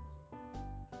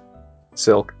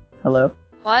 Silk. Hello?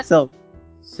 What? Silk.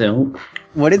 Silk.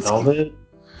 What did Velvet.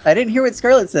 I didn't hear what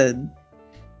Scarlet said.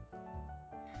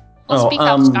 Well, Oh, speak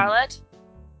up, Scarlet.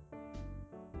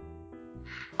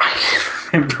 I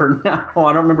can't remember now.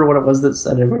 I don't remember what it was that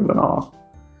said it went off.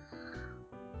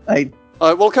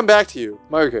 We'll come back to you,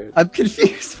 Margaret. I'm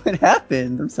confused. What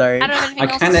happened? I'm sorry. I don't have anything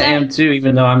I else kind to of say. am too,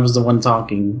 even though I was the one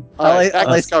talking. Alright, back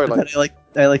to said Scarlet.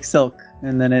 that I like Silk,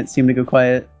 and then it seemed to go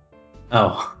quiet.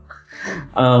 Oh.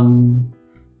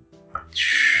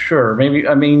 Sure. Maybe,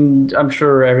 I mean, I'm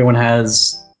sure everyone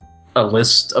has a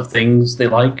list of things they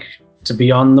like to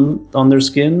be on them, on their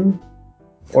skin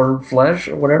or flesh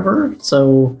or whatever.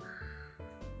 So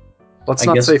Let's I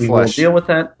not guess say we flesh. will deal with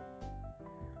that.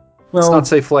 Let's Well, not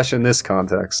say flesh in this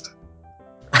context.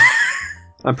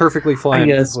 I'm perfectly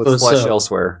fine I with suppose flesh so.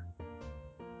 elsewhere.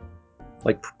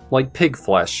 Like pig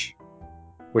flesh,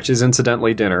 which is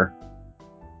incidentally dinner.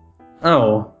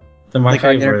 oh, then my Like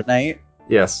our dinner favorite, tonight.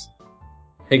 Yes.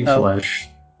 pig Oh. flesh.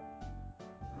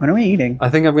 What are we eating? I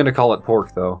think I'm going to call it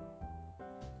pork, though.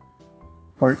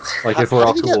 Pork. Like, if we're How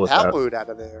all did you cool get with that that. word out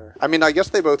of there? I mean, I guess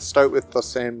they both start with the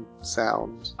same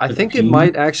sound. I The think it P?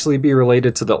 might actually be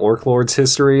related to the Orc Lord's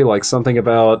history, like something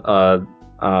about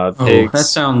Oh, pigs. that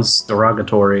sounds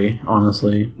derogatory,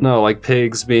 honestly. No, like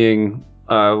pigs being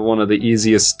one of the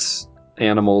easiest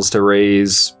animals to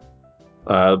raise.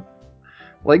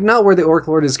 Like, not where the Orc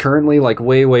Lord is currently, like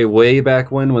way, way, way back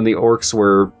when the orcs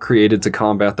were created to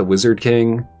combat the Wizard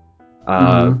King.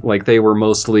 Like, they were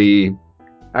mostly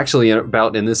actually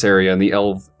about in this area, in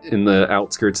the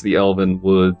outskirts of the Elven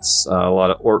Woods. A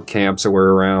lot of orc camps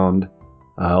were around.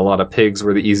 A lot of pigs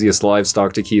were the easiest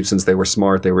livestock to keep since they were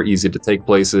smart. They were easy to take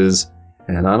places.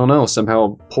 And I don't know,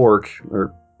 somehow pork,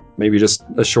 or maybe just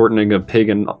a shortening of pig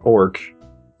and orc,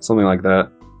 something like that.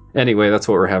 Anyway, that's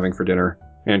what we're having for dinner.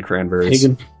 And cranberries.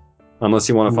 Pagan. Unless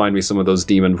you want to find me some of those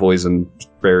demon poison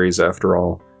berries after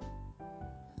all.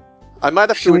 I might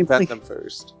have Should to we invent play- them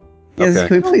first. Yes, Okay.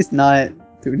 can we please not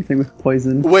do anything with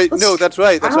poison? Wait, Let's- no, that's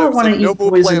right. That's I right. don't wanna Said eat no more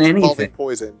poison plans involving anything.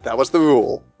 poison. That was the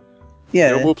rule.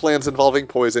 Yeah. No more plans involving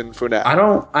poison for now. I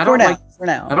don't for now. like For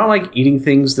now. I don't like eating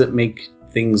things that make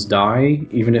things die,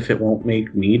 even if it won't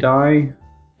make me die.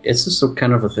 It's just a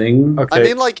kind of a thing. Okay, I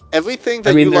mean, like, everything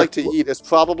that I mean, you there- like to eat is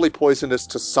probably poisonous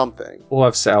to something. we'll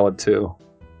have salad too.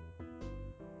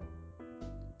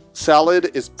 Salad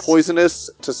is poisonous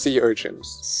to sea urchins.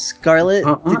 Scarlet,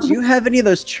 Uh-uh. did you have any of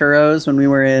those churros when we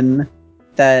were in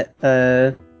that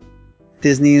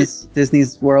Disney's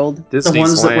World? Disney's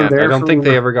ones that were Land. there I don't think for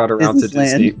they ever got around to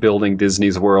Disney's Disney Land. building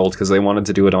Disney's World because they wanted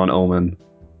to do it on Omen.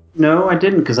 No, I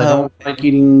didn't, because I Oh, don't like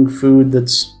eating food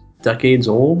that's decades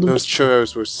old. Those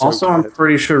churros were so Also, I'm good.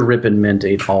 pretty sure Rip and Mint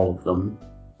ate all of them.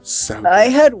 So I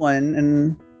good. had one,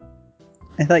 and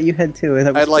I thought you had two. I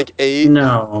had like 8.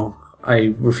 No,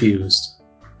 I refused.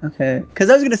 Okay, because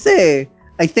I was gonna say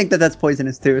I think that's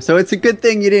poisonous too. So it's a good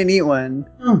thing you didn't eat one.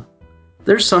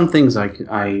 There's some things I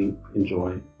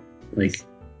enjoy. Like,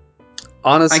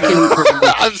 Honestly,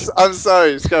 I can. I'm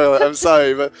sorry, Scarlett. I'm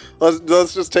sorry, but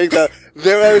let's just take that.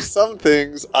 There are some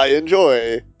things I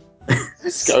enjoy.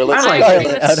 Scarlet. I like Scarlet,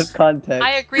 it. out of context.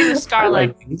 I agree with I Scarlet.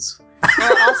 like things. There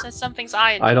are also some things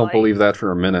I enjoy. I don't believe that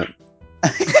for a minute.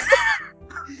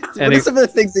 What are some of the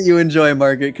things that you enjoy,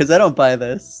 Margaret? Because I don't buy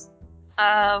this.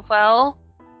 Well,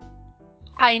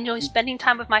 I enjoy spending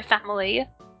time with my family.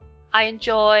 I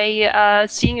enjoy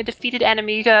seeing a defeated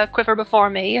enemy quiver before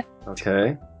me.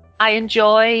 Okay. I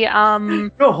enjoy,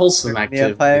 Real wholesome The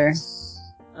activity. Empire.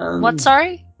 what,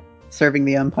 sorry? Serving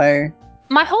the Empire.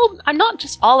 I'm not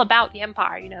just all about the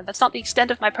Empire, you know, that's not the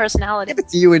extent of my personality. Yeah, but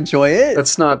do you enjoy it?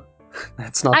 That's not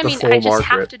I the mean, full I just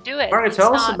have Margaret. to do it. Margaret, It's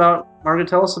tell us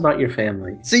not- about your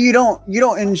family. So you don't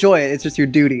enjoy it. It's just your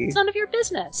duty. It's none of your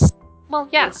business. Well,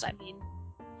 yes, I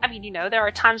mean, you know, there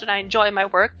are times when I enjoy my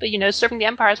work, but, you know, serving the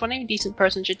Empire is what any decent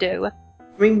person should do. I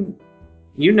mean,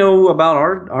 you know about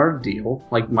our deal.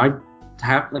 Like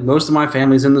most of my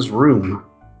family's in this room.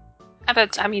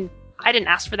 But, I mean, I didn't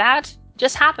ask for that. It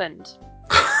just happened.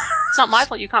 It's not my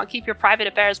fault you can't keep your private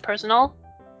affairs personal.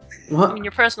 I What? mean,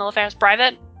 your personal affairs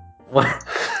private. What?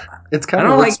 It's I kind of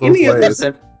don't works like any both of ways.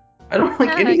 this. I don't like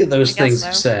Yeah, any of those I guess things so.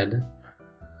 you said.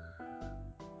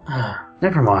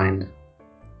 Never mind.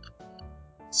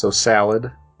 So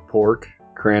salad, pork,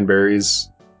 cranberries.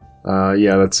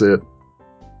 Yeah, that's it.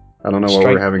 I don't know what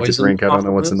Strike we're having to poison drink. I don't off know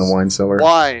of what's in the this? wine cellar.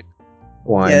 Wine.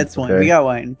 Wine. Yeah, it's wine. okay. We got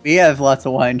wine. We have lots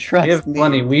of wine. Trust We have me.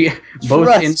 plenty. We both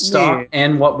Trust in stock me.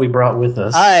 and what we brought with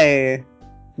us.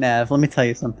 Nav, let me tell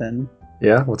you something.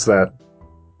 Yeah, what's that?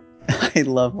 I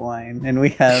love wine, and we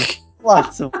have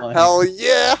lots of wine. Hell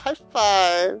yeah! High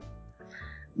five.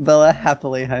 Bella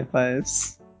happily high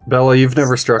fives. Bella, you've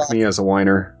never struck me as a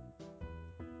whiner.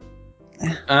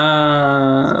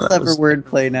 Clever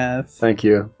wordplay, Nav. Thank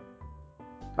you.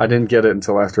 I didn't get it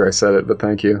until after I said it, but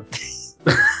thank you.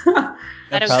 I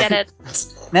don't get it.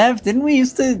 Nav, didn't we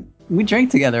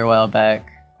drank together a while back?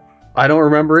 I don't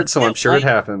remember it, so I'm sure it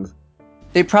happened.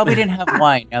 They probably didn't have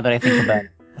wine, now that I think about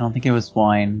it. I don't think it was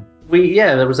wine.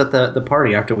 That was at the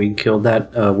party after we killed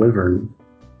that wyvern.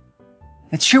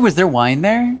 That's true, was there wine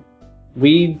there?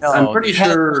 I'm pretty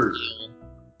sure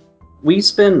we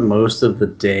spent most of the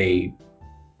day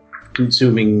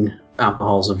consuming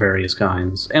alcohols of various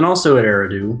kinds, and also at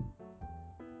Eridu.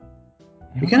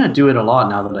 We kind of do it a lot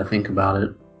now that I think about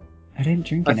it. I didn't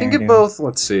drink I think it both,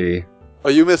 let's see. Oh,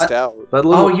 you missed out.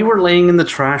 You were laying in the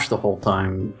trash the whole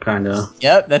time, kinda.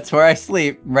 Yep, that's where I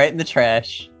sleep, right in the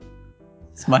trash.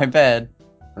 It's my bed.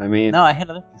 I mean... No, I had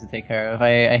other things to take care of.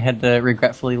 I had to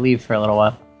regretfully leave for a little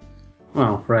while.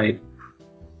 Oh, right.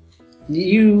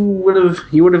 You would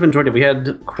have enjoyed it. We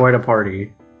had quite a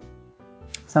party.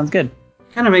 Sounds good.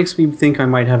 Kind of makes me think I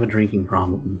might have a drinking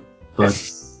problem,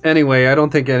 but... Anyway, I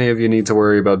don't think any of you need to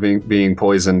worry about being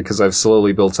poisoned, because I've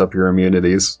slowly built up your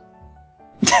immunities.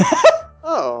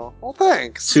 Oh, well,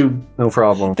 thanks. No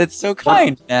problem. That's so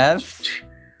kind, Nav.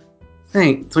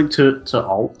 Thanks. Like to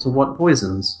what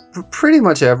poisons? Pretty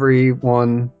much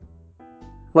everyone.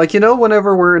 Like,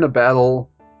 whenever we're in a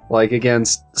battle, like,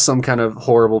 against some kind of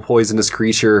horrible poisonous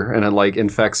creature, and it, like,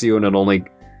 infects you, and it only...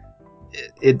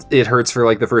 It hurts for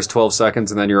like the first 12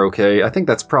 seconds and then you're okay. I think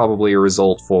that's probably a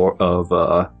result of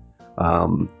all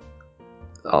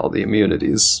the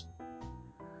immunities.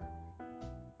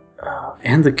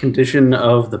 And the condition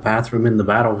of the bathroom in the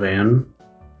battle van.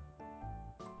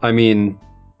 I mean,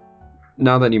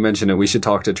 now that you mention it, we should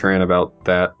talk to Tran about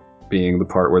that being the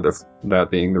part where that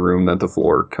being the room that the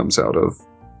floor comes out of.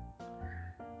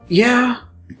 Yeah.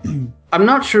 I'm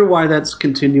not sure why that's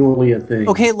continually a thing.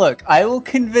 Okay, look, I will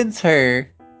convince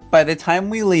her by the time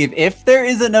we leave, if there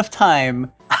is enough time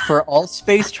for all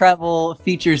space travel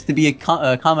features to be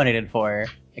accounted for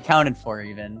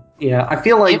even. Yeah, I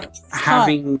feel like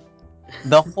having...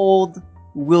 The hold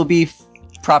will be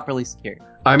properly secured.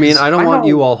 I mean, I don't want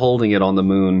you all holding it on the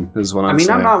moon, is what I'm saying.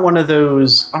 I'm not one of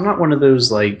those,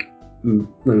 like,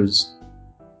 those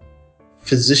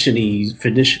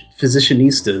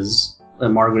physicianistas that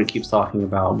Margaret keeps talking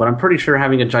about, but I'm pretty sure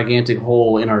having a gigantic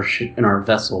hole in our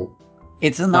vessel.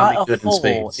 It's not a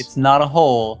hole. It's not a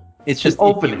hole. It's just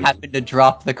if you happen to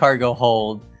drop the cargo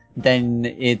hold, then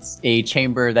it's a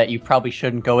chamber that you probably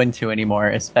shouldn't go into anymore,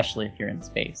 especially if you're in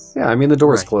space. Yeah, I mean the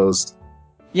door's closed.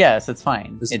 Yes, it's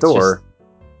fine. This door.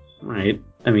 Right.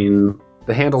 I mean,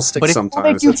 the handle sticks but sometimes.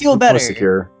 But if you feel better,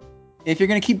 secure. If you're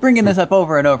gonna keep bringing this up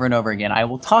over and over and over again, I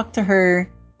will talk to her.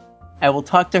 I will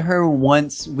talk to her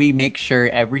once we make sure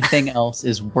everything else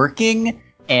is working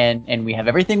and we have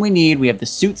everything we need. We have the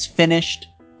suits finished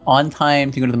on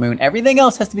time to go to the moon. Everything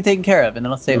else has to be taken care of. And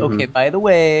then I'll say, okay, by the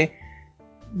way,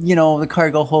 the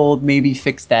cargo hold, maybe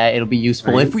fix that. It'll be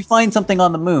useful if we find something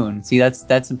on the moon. See,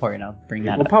 that's important. I'll bring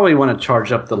that up. We'll probably want to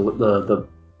charge up the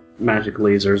magic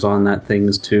lasers on that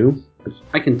things too.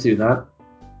 I can do that.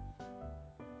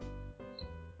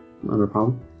 Not a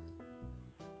problem.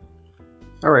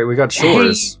 All right, we got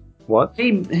chores. Hey, what?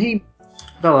 Hey,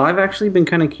 Bella, I've actually been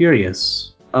kind of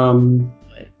curious.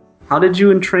 How did you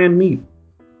and Tran meet?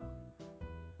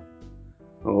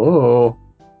 Oh.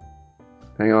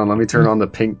 Hang on, let me turn on the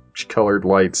pink-colored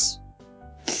lights.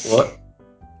 What?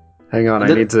 Hang on, I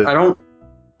need to... I don't...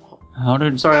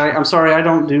 I'm sorry, I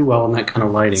don't do well in that kind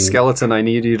of lighting. Skeleton, I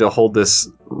need you to hold this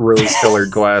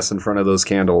rose-colored glass in front of those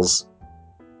candles.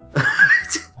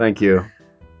 Thank you.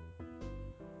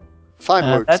 Fine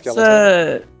work,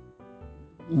 Skeleton.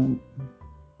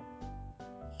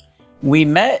 We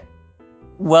met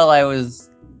while I was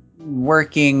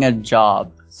working a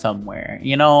job somewhere.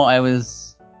 I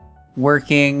was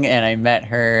working and I met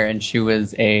her and she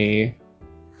was a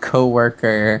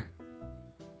co-worker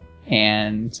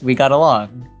and we got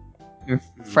along. We were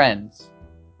friends.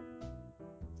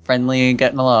 Friendly and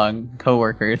getting along.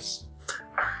 Co-workers.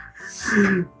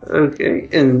 Okay,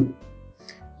 and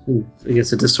I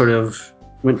guess it just sort of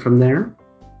went from there.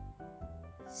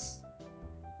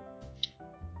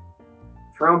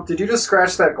 Trump, did you just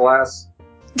scratch that glass?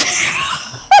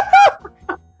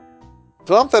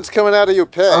 Trump, that's coming out of your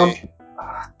pay.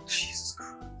 Jesus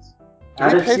Christ.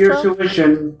 Add it to your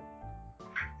tuition.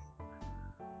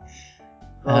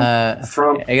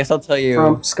 Thrump, I guess I'll tell you.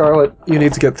 Thrump, Scarlet, you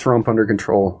need to get Thrump under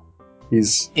control.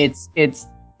 It's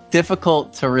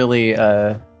difficult to really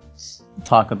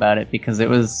talk about it because it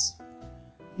was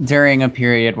during a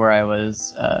period where I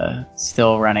was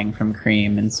still running from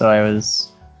Cream, and so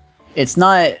it's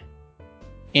not,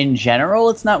 in general,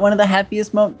 it's not one of the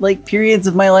happiest periods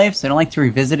of my life, so I don't like to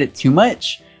revisit it too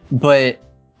much, but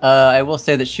I will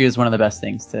say that she was one of the best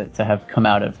things to have come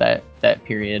out of that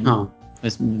period.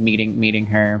 Was meeting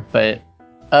her. But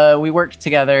we worked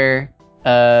together,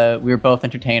 we were both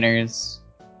entertainers,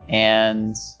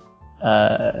 and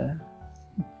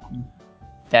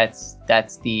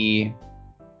that's the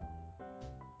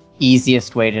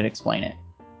easiest way to explain it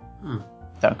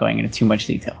without going into too much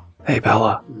detail. Hey,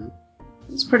 Bella.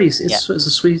 It's a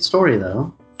sweet story,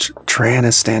 though. Tran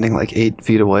is standing like 8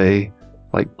 feet away,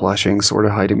 like blushing, sort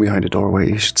of hiding behind a doorway.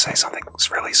 You should say something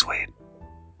that's really sweet.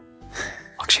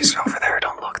 Look, she's over there.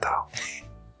 Don't look, though.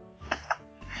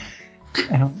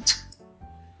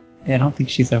 I don't think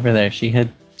she's over there. She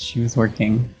was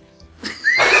working.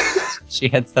 She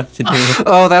had stuff to do.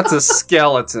 Oh, that's a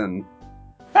skeleton.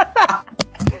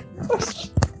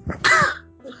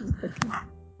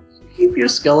 Keep your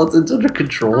skeletons under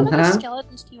control, How many Pat.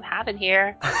 skeletons do you have in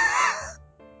here?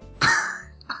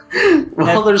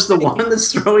 Well, there's the one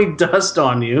that's throwing dust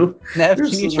on you. Nev, can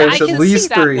you try I There's to at can least see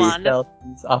that 3. one.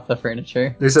 skeletons off the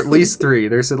furniture? There's at least 3.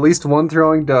 There's at least one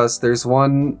throwing dust. There's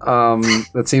one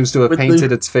that seems to have With the-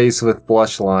 painted its face with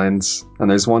blush lines. And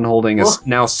there's one holding a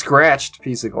now scratched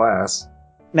piece of glass.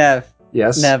 Nev,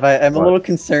 Yes? I'm a What? little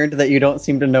concerned that you don't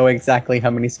seem to know exactly how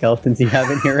many skeletons you have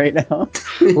in here right now.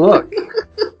 Look.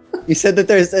 You said that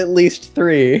there's at least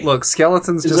 3. Look,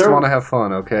 skeletons Is just there- want to have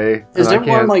fun, okay? Is And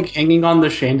there one like hanging on the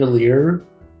chandelier?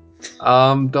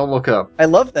 Don't look up. I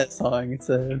love that song. It's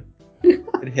a good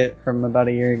hit from about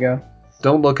a year ago.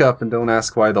 Don't look up and don't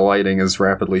ask why the lighting is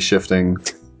rapidly shifting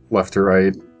left to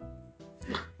right.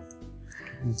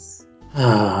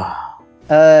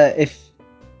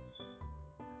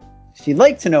 If you'd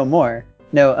like to know more,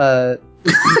 Read a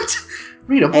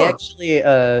I book. actually,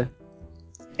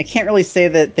 I can't really say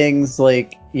that things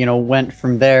went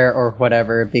from there or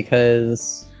whatever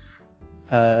because,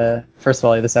 first of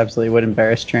all, this absolutely would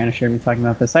embarrass Tran if she heard me talking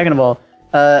about this. Second of all,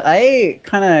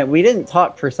 we didn't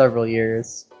talk for several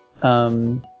years.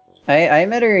 I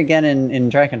met her again in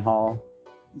Drakenhall,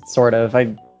 sort of.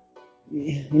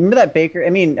 You remember that bakery? I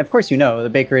mean, of course you know, the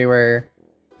bakery where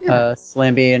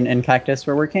Slamby and Cactus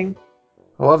were working?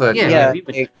 I love that. Yeah. Yeah, we've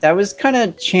been- that was kind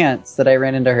of chance that I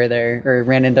ran into her there, or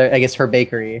ran into, I guess, her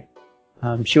bakery.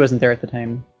 She wasn't there at the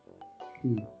time.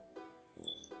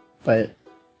 But,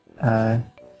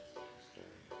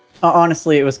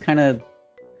 honestly, it was kind of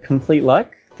complete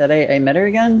luck that I met her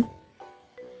again.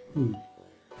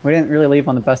 We didn't really leave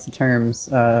on the best of terms,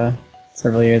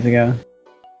 several years ago.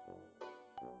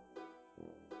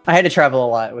 I had to travel a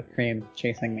lot with Cream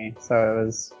chasing me, so it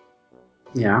was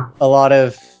Yeah. a lot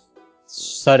of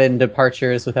sudden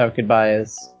departures without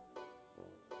goodbyes.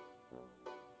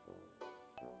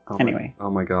 Oh my- Anyway. Oh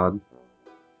my god.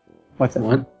 What's it?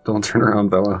 What? Don't turn around,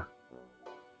 Bella.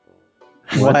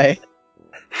 Why?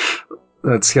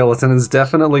 That skeleton is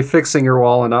definitely fixing your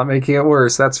wall and not making it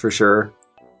worse, that's for sure.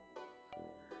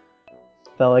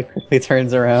 Bella quickly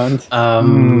turns around.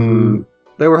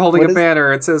 They were holding What a is-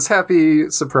 banner. It says "Happy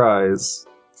Surprise."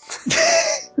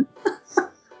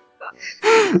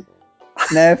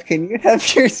 Nev, can you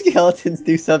have your skeletons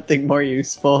do something more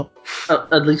useful?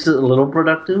 At least a little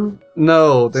productive.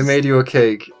 No, they made you a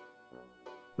cake.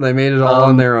 They made it all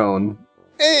on their own.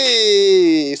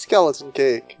 Hey, skeleton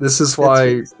cake. This is That's why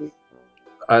really sweet.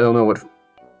 I don't know what.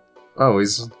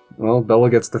 Oh, Bella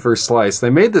gets the first slice. They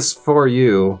made this for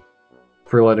you,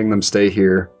 for letting them stay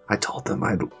here. I told them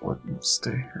I'd let them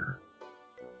stay here.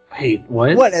 Wait,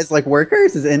 what? What, as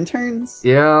workers? As interns?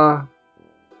 Yeah.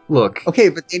 Look, Okay,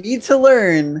 but they need to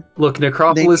learn.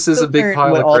 Necropolis They need is to a big learn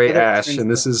pile what of all gray the ash, interns and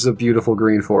this do. is a beautiful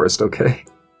green forest, okay?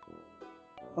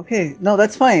 Okay, no,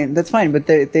 that's fine. That's fine, but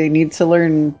they need to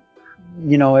learn,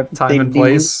 Time they and need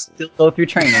place. to go through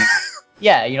training.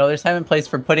 Yeah, there's time and place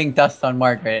for putting dust on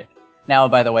Margaret. Now,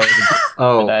 by the way, for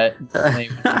Oh, that,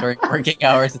 during working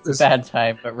hours, it's a bad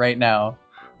time, but right now.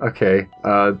 okay.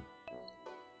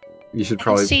 You should I can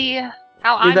probably. see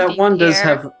how I'm that being one does here.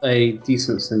 have a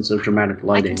decent sense of dramatic I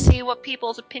lighting. can see what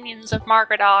people's opinions of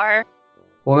Margaret are.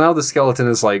 Well, now the skeleton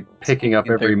is picking up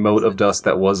every mote of dust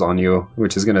that was on you,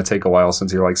 which is going to take a while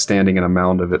since you're standing in a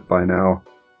mound of it by now.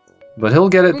 But he'll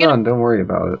get it I'm gonna- done. Don't worry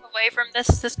about it. Away from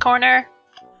this corner.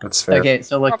 That's fair. Okay,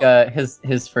 so look,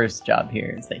 his first job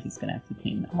here is that he's gonna have to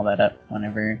clean all that up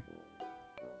whenever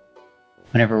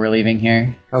we're leaving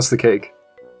here. How's the cake?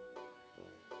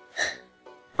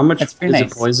 How much That's is pretty it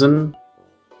nice. poison?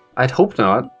 I'd hope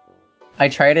not. I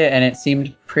tried it and it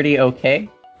seemed pretty okay.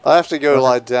 I have to go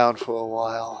lie down for a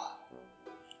while.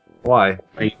 Why?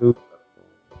 Are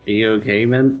you okay,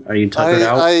 man? Are you tuckered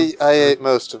out? I ate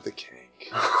most of the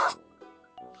cake.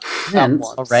 Man,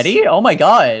 once. Already? Oh my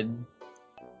god.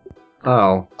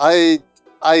 Oh, I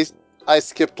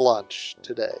skipped lunch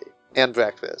today and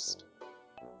breakfast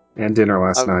and dinner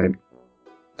last night.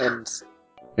 and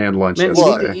And lunch man, you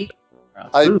Look, need yesterday. to eat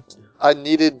I food. I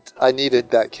needed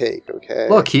that cake. Okay.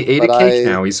 Look, he ate a But cake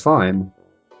now. He's fine.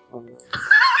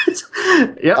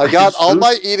 Yeah, I got is all food-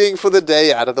 my eating for the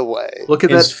day out of the way. Look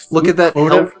at Is that! Look at that!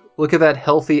 food quota- Look at that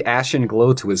healthy ashen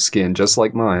glow to his skin, just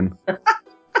like mine.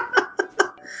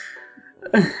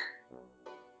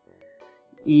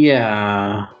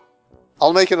 Yeah.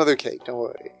 I'll make another cake. Don't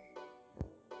worry.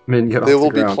 Min, get There off the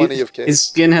will be ground. plenty of cake. His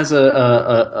skin has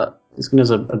a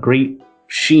great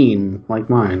sheen like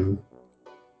mine.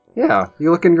 Yeah,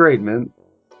 you're looking great, Mint.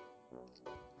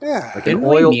 Yeah. Like Didn't an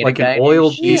we oil, meet a like guy an named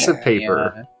oiled Sheen piece of at the,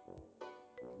 paper.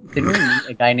 Didn't we meet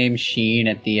a guy named Sheen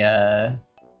at the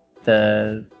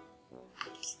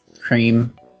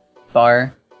cream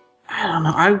bar? I don't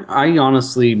know. I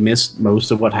honestly missed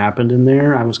most of what happened in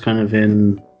there. I was kind of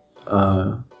in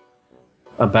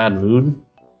a bad mood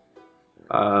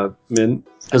Mint,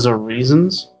 because of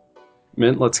reasons.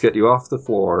 Mint, let's get you off the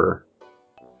floor.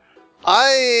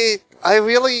 I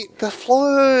really the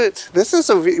floor. This is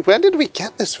when did we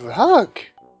get this rug?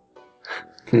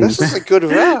 This is a good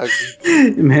rug.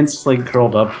 Mint's like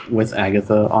curled up with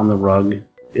Agatha on the rug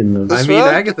in the. This I mean,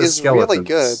 rug Agatha's is really skeletons.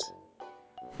 good.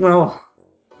 Well,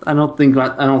 I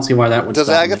don't see why that would. Does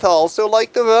stop me. Agatha also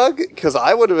like the rug? Because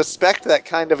I would respect that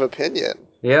kind of opinion.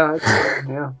 Yeah,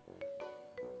 yeah.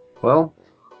 Well,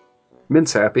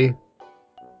 Mint's happy.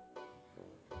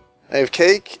 I have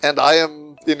cake, and I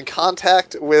am in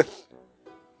contact with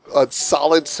a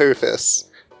solid surface.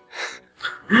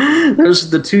 Those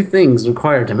are the two things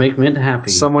required to make Mint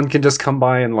happy. Someone can just come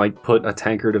by and like put a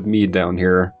tankard of mead down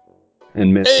here,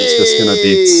 and Mint is just gonna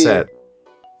be set.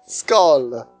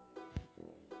 Skull.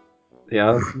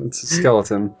 Yeah, it's a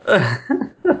skeleton.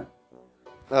 No,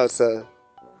 it's a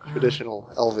traditional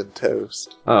elven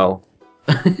toast. Oh,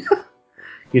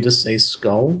 You just say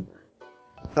skull.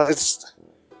 No,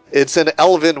 it's an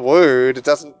elven word. It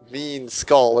doesn't mean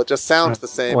skull. It just sounds the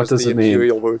same What as does the it mean?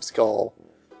 imperial word skull.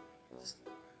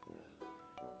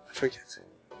 I forget.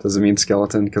 does it mean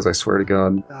skeleton? Because I swear to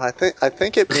God. No, I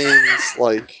think it means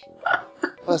like.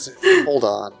 What is it? Hold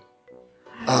on.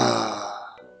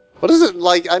 What is it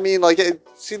like? I mean, like,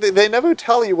 see, they never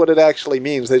tell you what it actually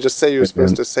means. They just say you're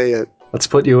supposed to say it. Let's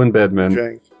put you in bed, Mint.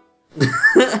 Drink.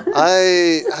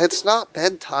 It's not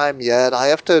bedtime yet. I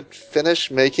have to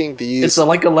finish making these. It's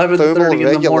like 11:30 thermal in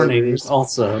the morning. regulators.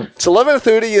 Also, It's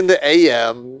 11:30 in the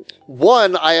a.m.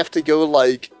 One, I have to go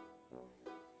like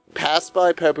pass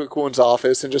by Peppercorn's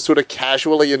office and just sort of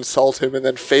casually insult him, and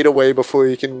then fade away before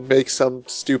he can make some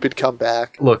stupid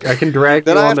comeback. Look, I can drag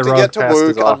Then you I on have the to rug get to past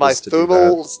his work on my office to do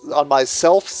thermal, on my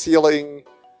self-sealing,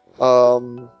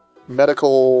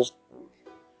 medical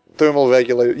thermal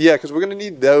regulator. Yeah, because we're gonna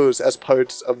need those as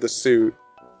parts of the suit.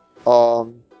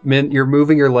 Mint, you're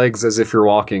moving your legs as if you're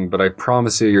walking, but I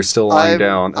promise you, you're still lying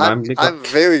down. And I'm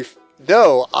very.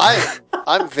 No,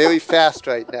 I'm very fast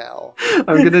right now.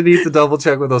 I'm gonna need to double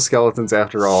check with those skeletons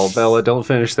after all. Bella, don't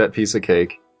finish that piece of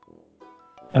cake.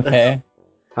 Okay.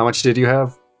 How much did you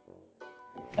have?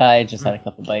 I just had a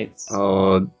couple bites.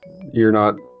 Oh, you're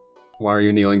not. Why are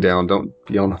you kneeling down? Don't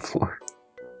be on the floor.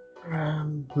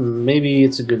 maybe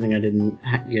it's a good thing I didn't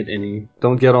get any.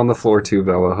 Don't get on the floor too,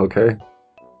 Bella, okay?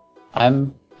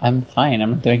 I'm fine. I'm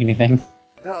not doing anything.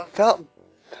 No,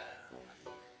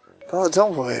 Bella,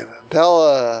 don't worry about it.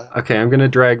 Bella. Okay, I'm gonna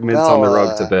drag Mint on the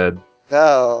rug to Bella. bed.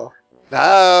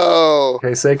 No.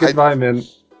 Okay, say goodbye, Mint.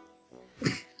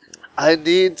 I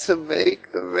need to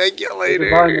make the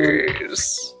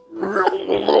regulators.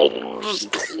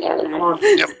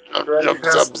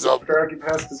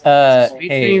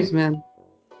 Sweet Hey, dreams, man.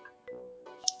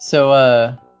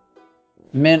 so,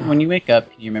 Mint, when you wake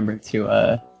up, can you remember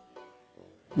to,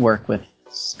 work with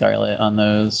Scarlet on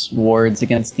those wards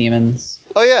against demons?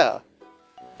 Oh yeah.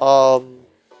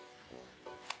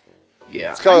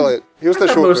 Yeah, Scarlet, here's I've the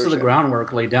got short most version. of the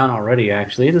groundwork laid down already.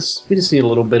 Actually, we just need a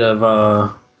little bit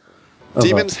of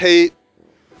Demons hate.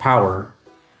 power.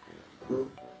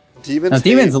 Demons. Now,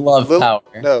 demons hate love power.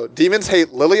 No, demons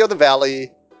hate Lily of the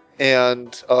Valley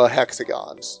and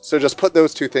hexagons. So just put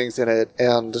those two things in it,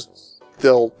 and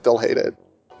they'll hate it.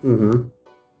 Mm-hmm.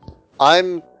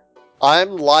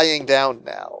 I'm lying down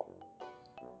now.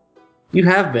 You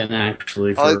have been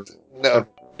actually for No.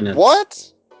 minutes.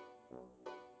 What?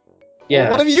 Yeah.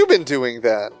 What have you been doing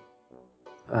then?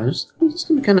 I'm just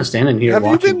kind of standing here Have you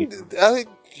watching. been?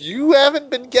 You haven't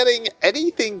been getting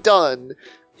anything done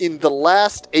in the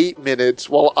last 8 minutes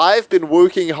while I've been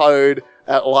working hard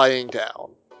at lying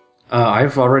down?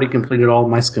 I've already completed all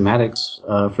my schematics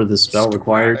for the spell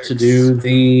required to do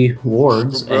the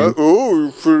wards. And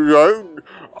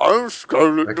I'm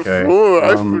Scarlet Okay, before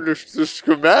I finished the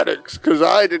schematics because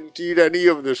I didn't eat any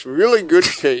of this really good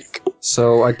cake.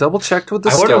 So I double checked with the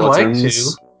I would have liked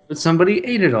skeletons. to, but somebody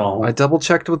ate it all. I double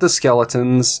checked with the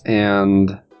skeletons,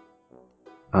 and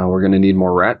we're gonna need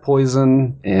more rat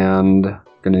poison, and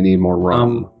gonna need more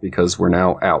rum because we're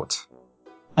now out.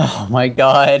 Oh my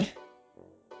god.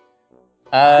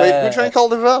 Wait, who drank all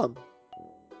the rum?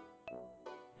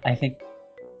 I think.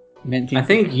 I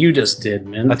think you just did,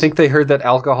 man. I think they heard that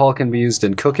alcohol can be used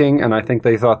in cooking, and I think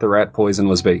they thought the rat poison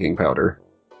was baking powder.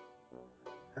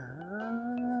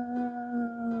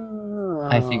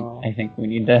 I think we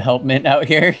need to help Mint out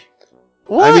here.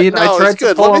 What? I mean, no, I tried it's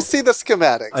good. to Let pull me up- see the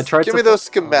schematics. I tried Give to me those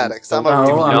schematics. I'm a No,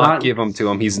 Do I'm not not- give them to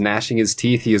him. He's gnashing his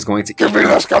teeth. He is going to Give me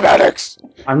the schematics.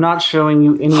 I'm not showing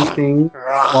you anything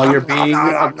while you're being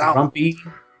a grumpy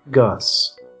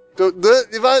Gus.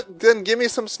 Then give me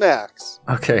some snacks.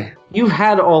 Okay. You've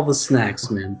had all the snacks,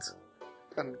 Mint.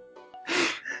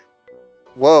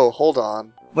 Whoa, hold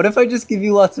on. What if I just give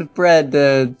you lots of bread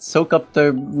to soak up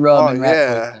the rum Oh, and rat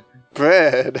yeah. poison?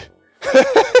 Bread.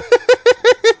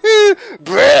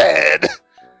 Bread.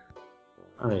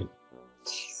 Alright.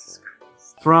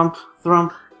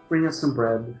 Thrump, bring us some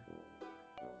bread.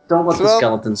 Don't let the Thrump.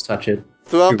 skeletons touch it.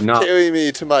 Thrump, Do not- carry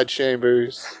me to my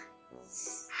chambers.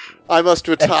 I must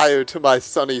retire to my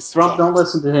sunny Thrump, spot. don't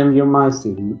listen to him, you're my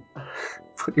student.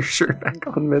 Put your shirt back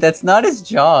on, Mitch. That's not his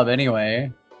job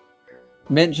anyway.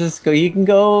 Mint, just go. You can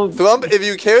go. Thrump, if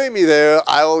you carry me there,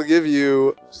 I will give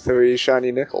you 3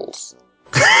 shiny nickels.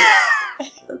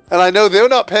 And I know they're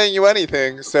not paying you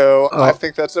anything, so I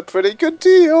think that's a pretty good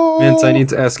deal. Mint, I need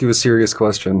to ask you a serious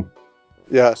question.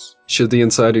 Yes. Should the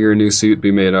inside of your new suit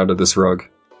be made out of this rug?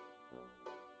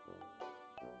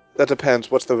 That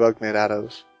depends. What's the rug made out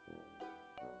of?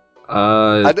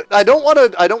 Uh, I don't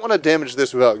want to damage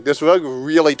this rug. This rug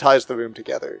really ties the room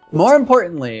together. More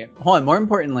importantly,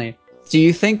 do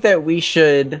you think that we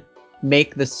should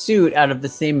make the suit out of the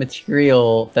same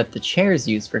material that the chairs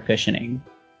use for cushioning?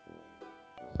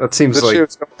 that seems The like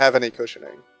chairs don't have any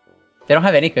cushioning. They don't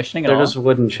have any cushioning at They're all. just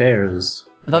wooden chairs.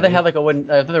 I thought they had like a wooden.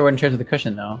 I thought they were wooden chairs with a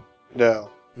cushion though. No.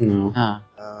 No. Huh.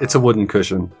 it's a wooden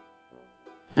cushion.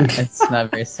 It's not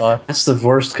very soft. That's the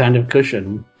worst kind of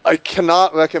cushion. I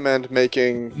cannot recommend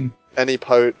making any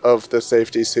part of the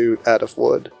safety suit out of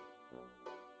wood.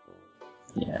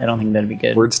 Yeah, I don't think that'd be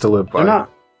good. Words to live by. They're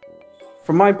not,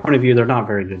 from my point of view, they're not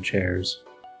very good chairs.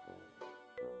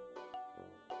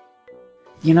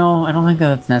 You know, I don't think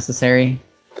that's necessary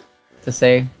to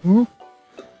say. You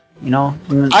know,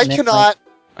 I cannot.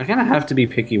 I kind of have to be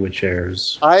picky with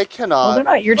chairs. I Well, cannot. they're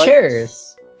not your like,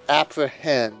 chairs.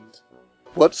 apprehend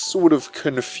what sort of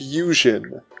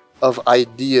confusion of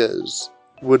ideas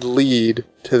would lead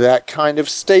to that kind of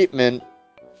statement,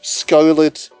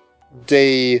 Scarlet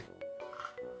de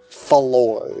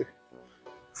Floor.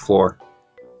 Floor.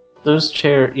 Those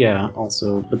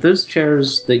also. But those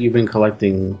chairs that you've been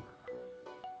collecting,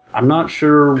 I'm not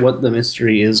sure what the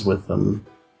mystery is with them,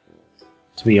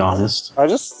 to be honest.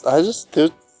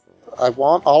 I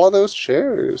want all of those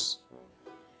chairs.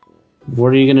 What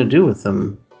are you going to do with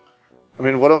them? I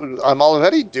mean, I'm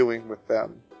already doing with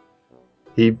them.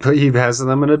 He has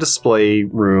them in a display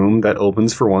room that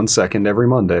opens for 1 second every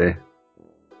Monday,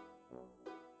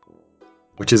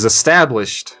 which is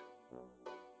established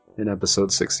in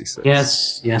episode 66.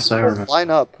 Yes, I remember. Line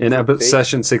up. In for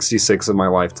session 66 of my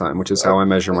lifetime, which is how I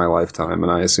measure my lifetime,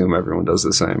 and I assume everyone does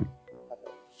the same.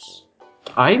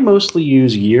 I mostly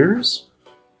use years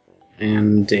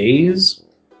and days,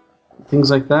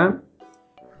 things like that.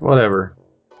 Whatever.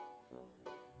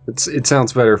 It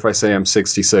sounds better if I say I'm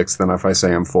 66 than if I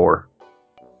say I'm 4.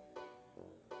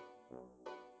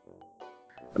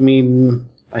 I mean,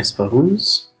 I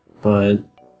suppose, but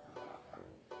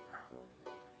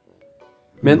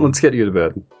Mint, let's get you to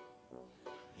bed.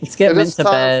 Let's get It Mint is to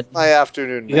time bed. for my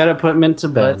afternoon. you gotta put Mint to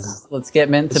bed Let's get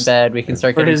Mint to bed. We can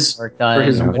start for getting his, some work done. for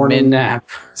his When morning Mint- nap.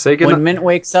 Say good When night. Mint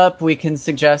wakes up, we can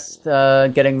suggest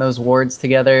getting those wards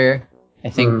together. I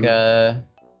think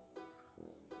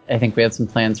we had some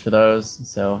plans for those.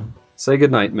 So Say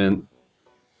good night, Mint.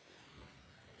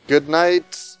 Good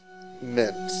night,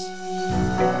 Mint.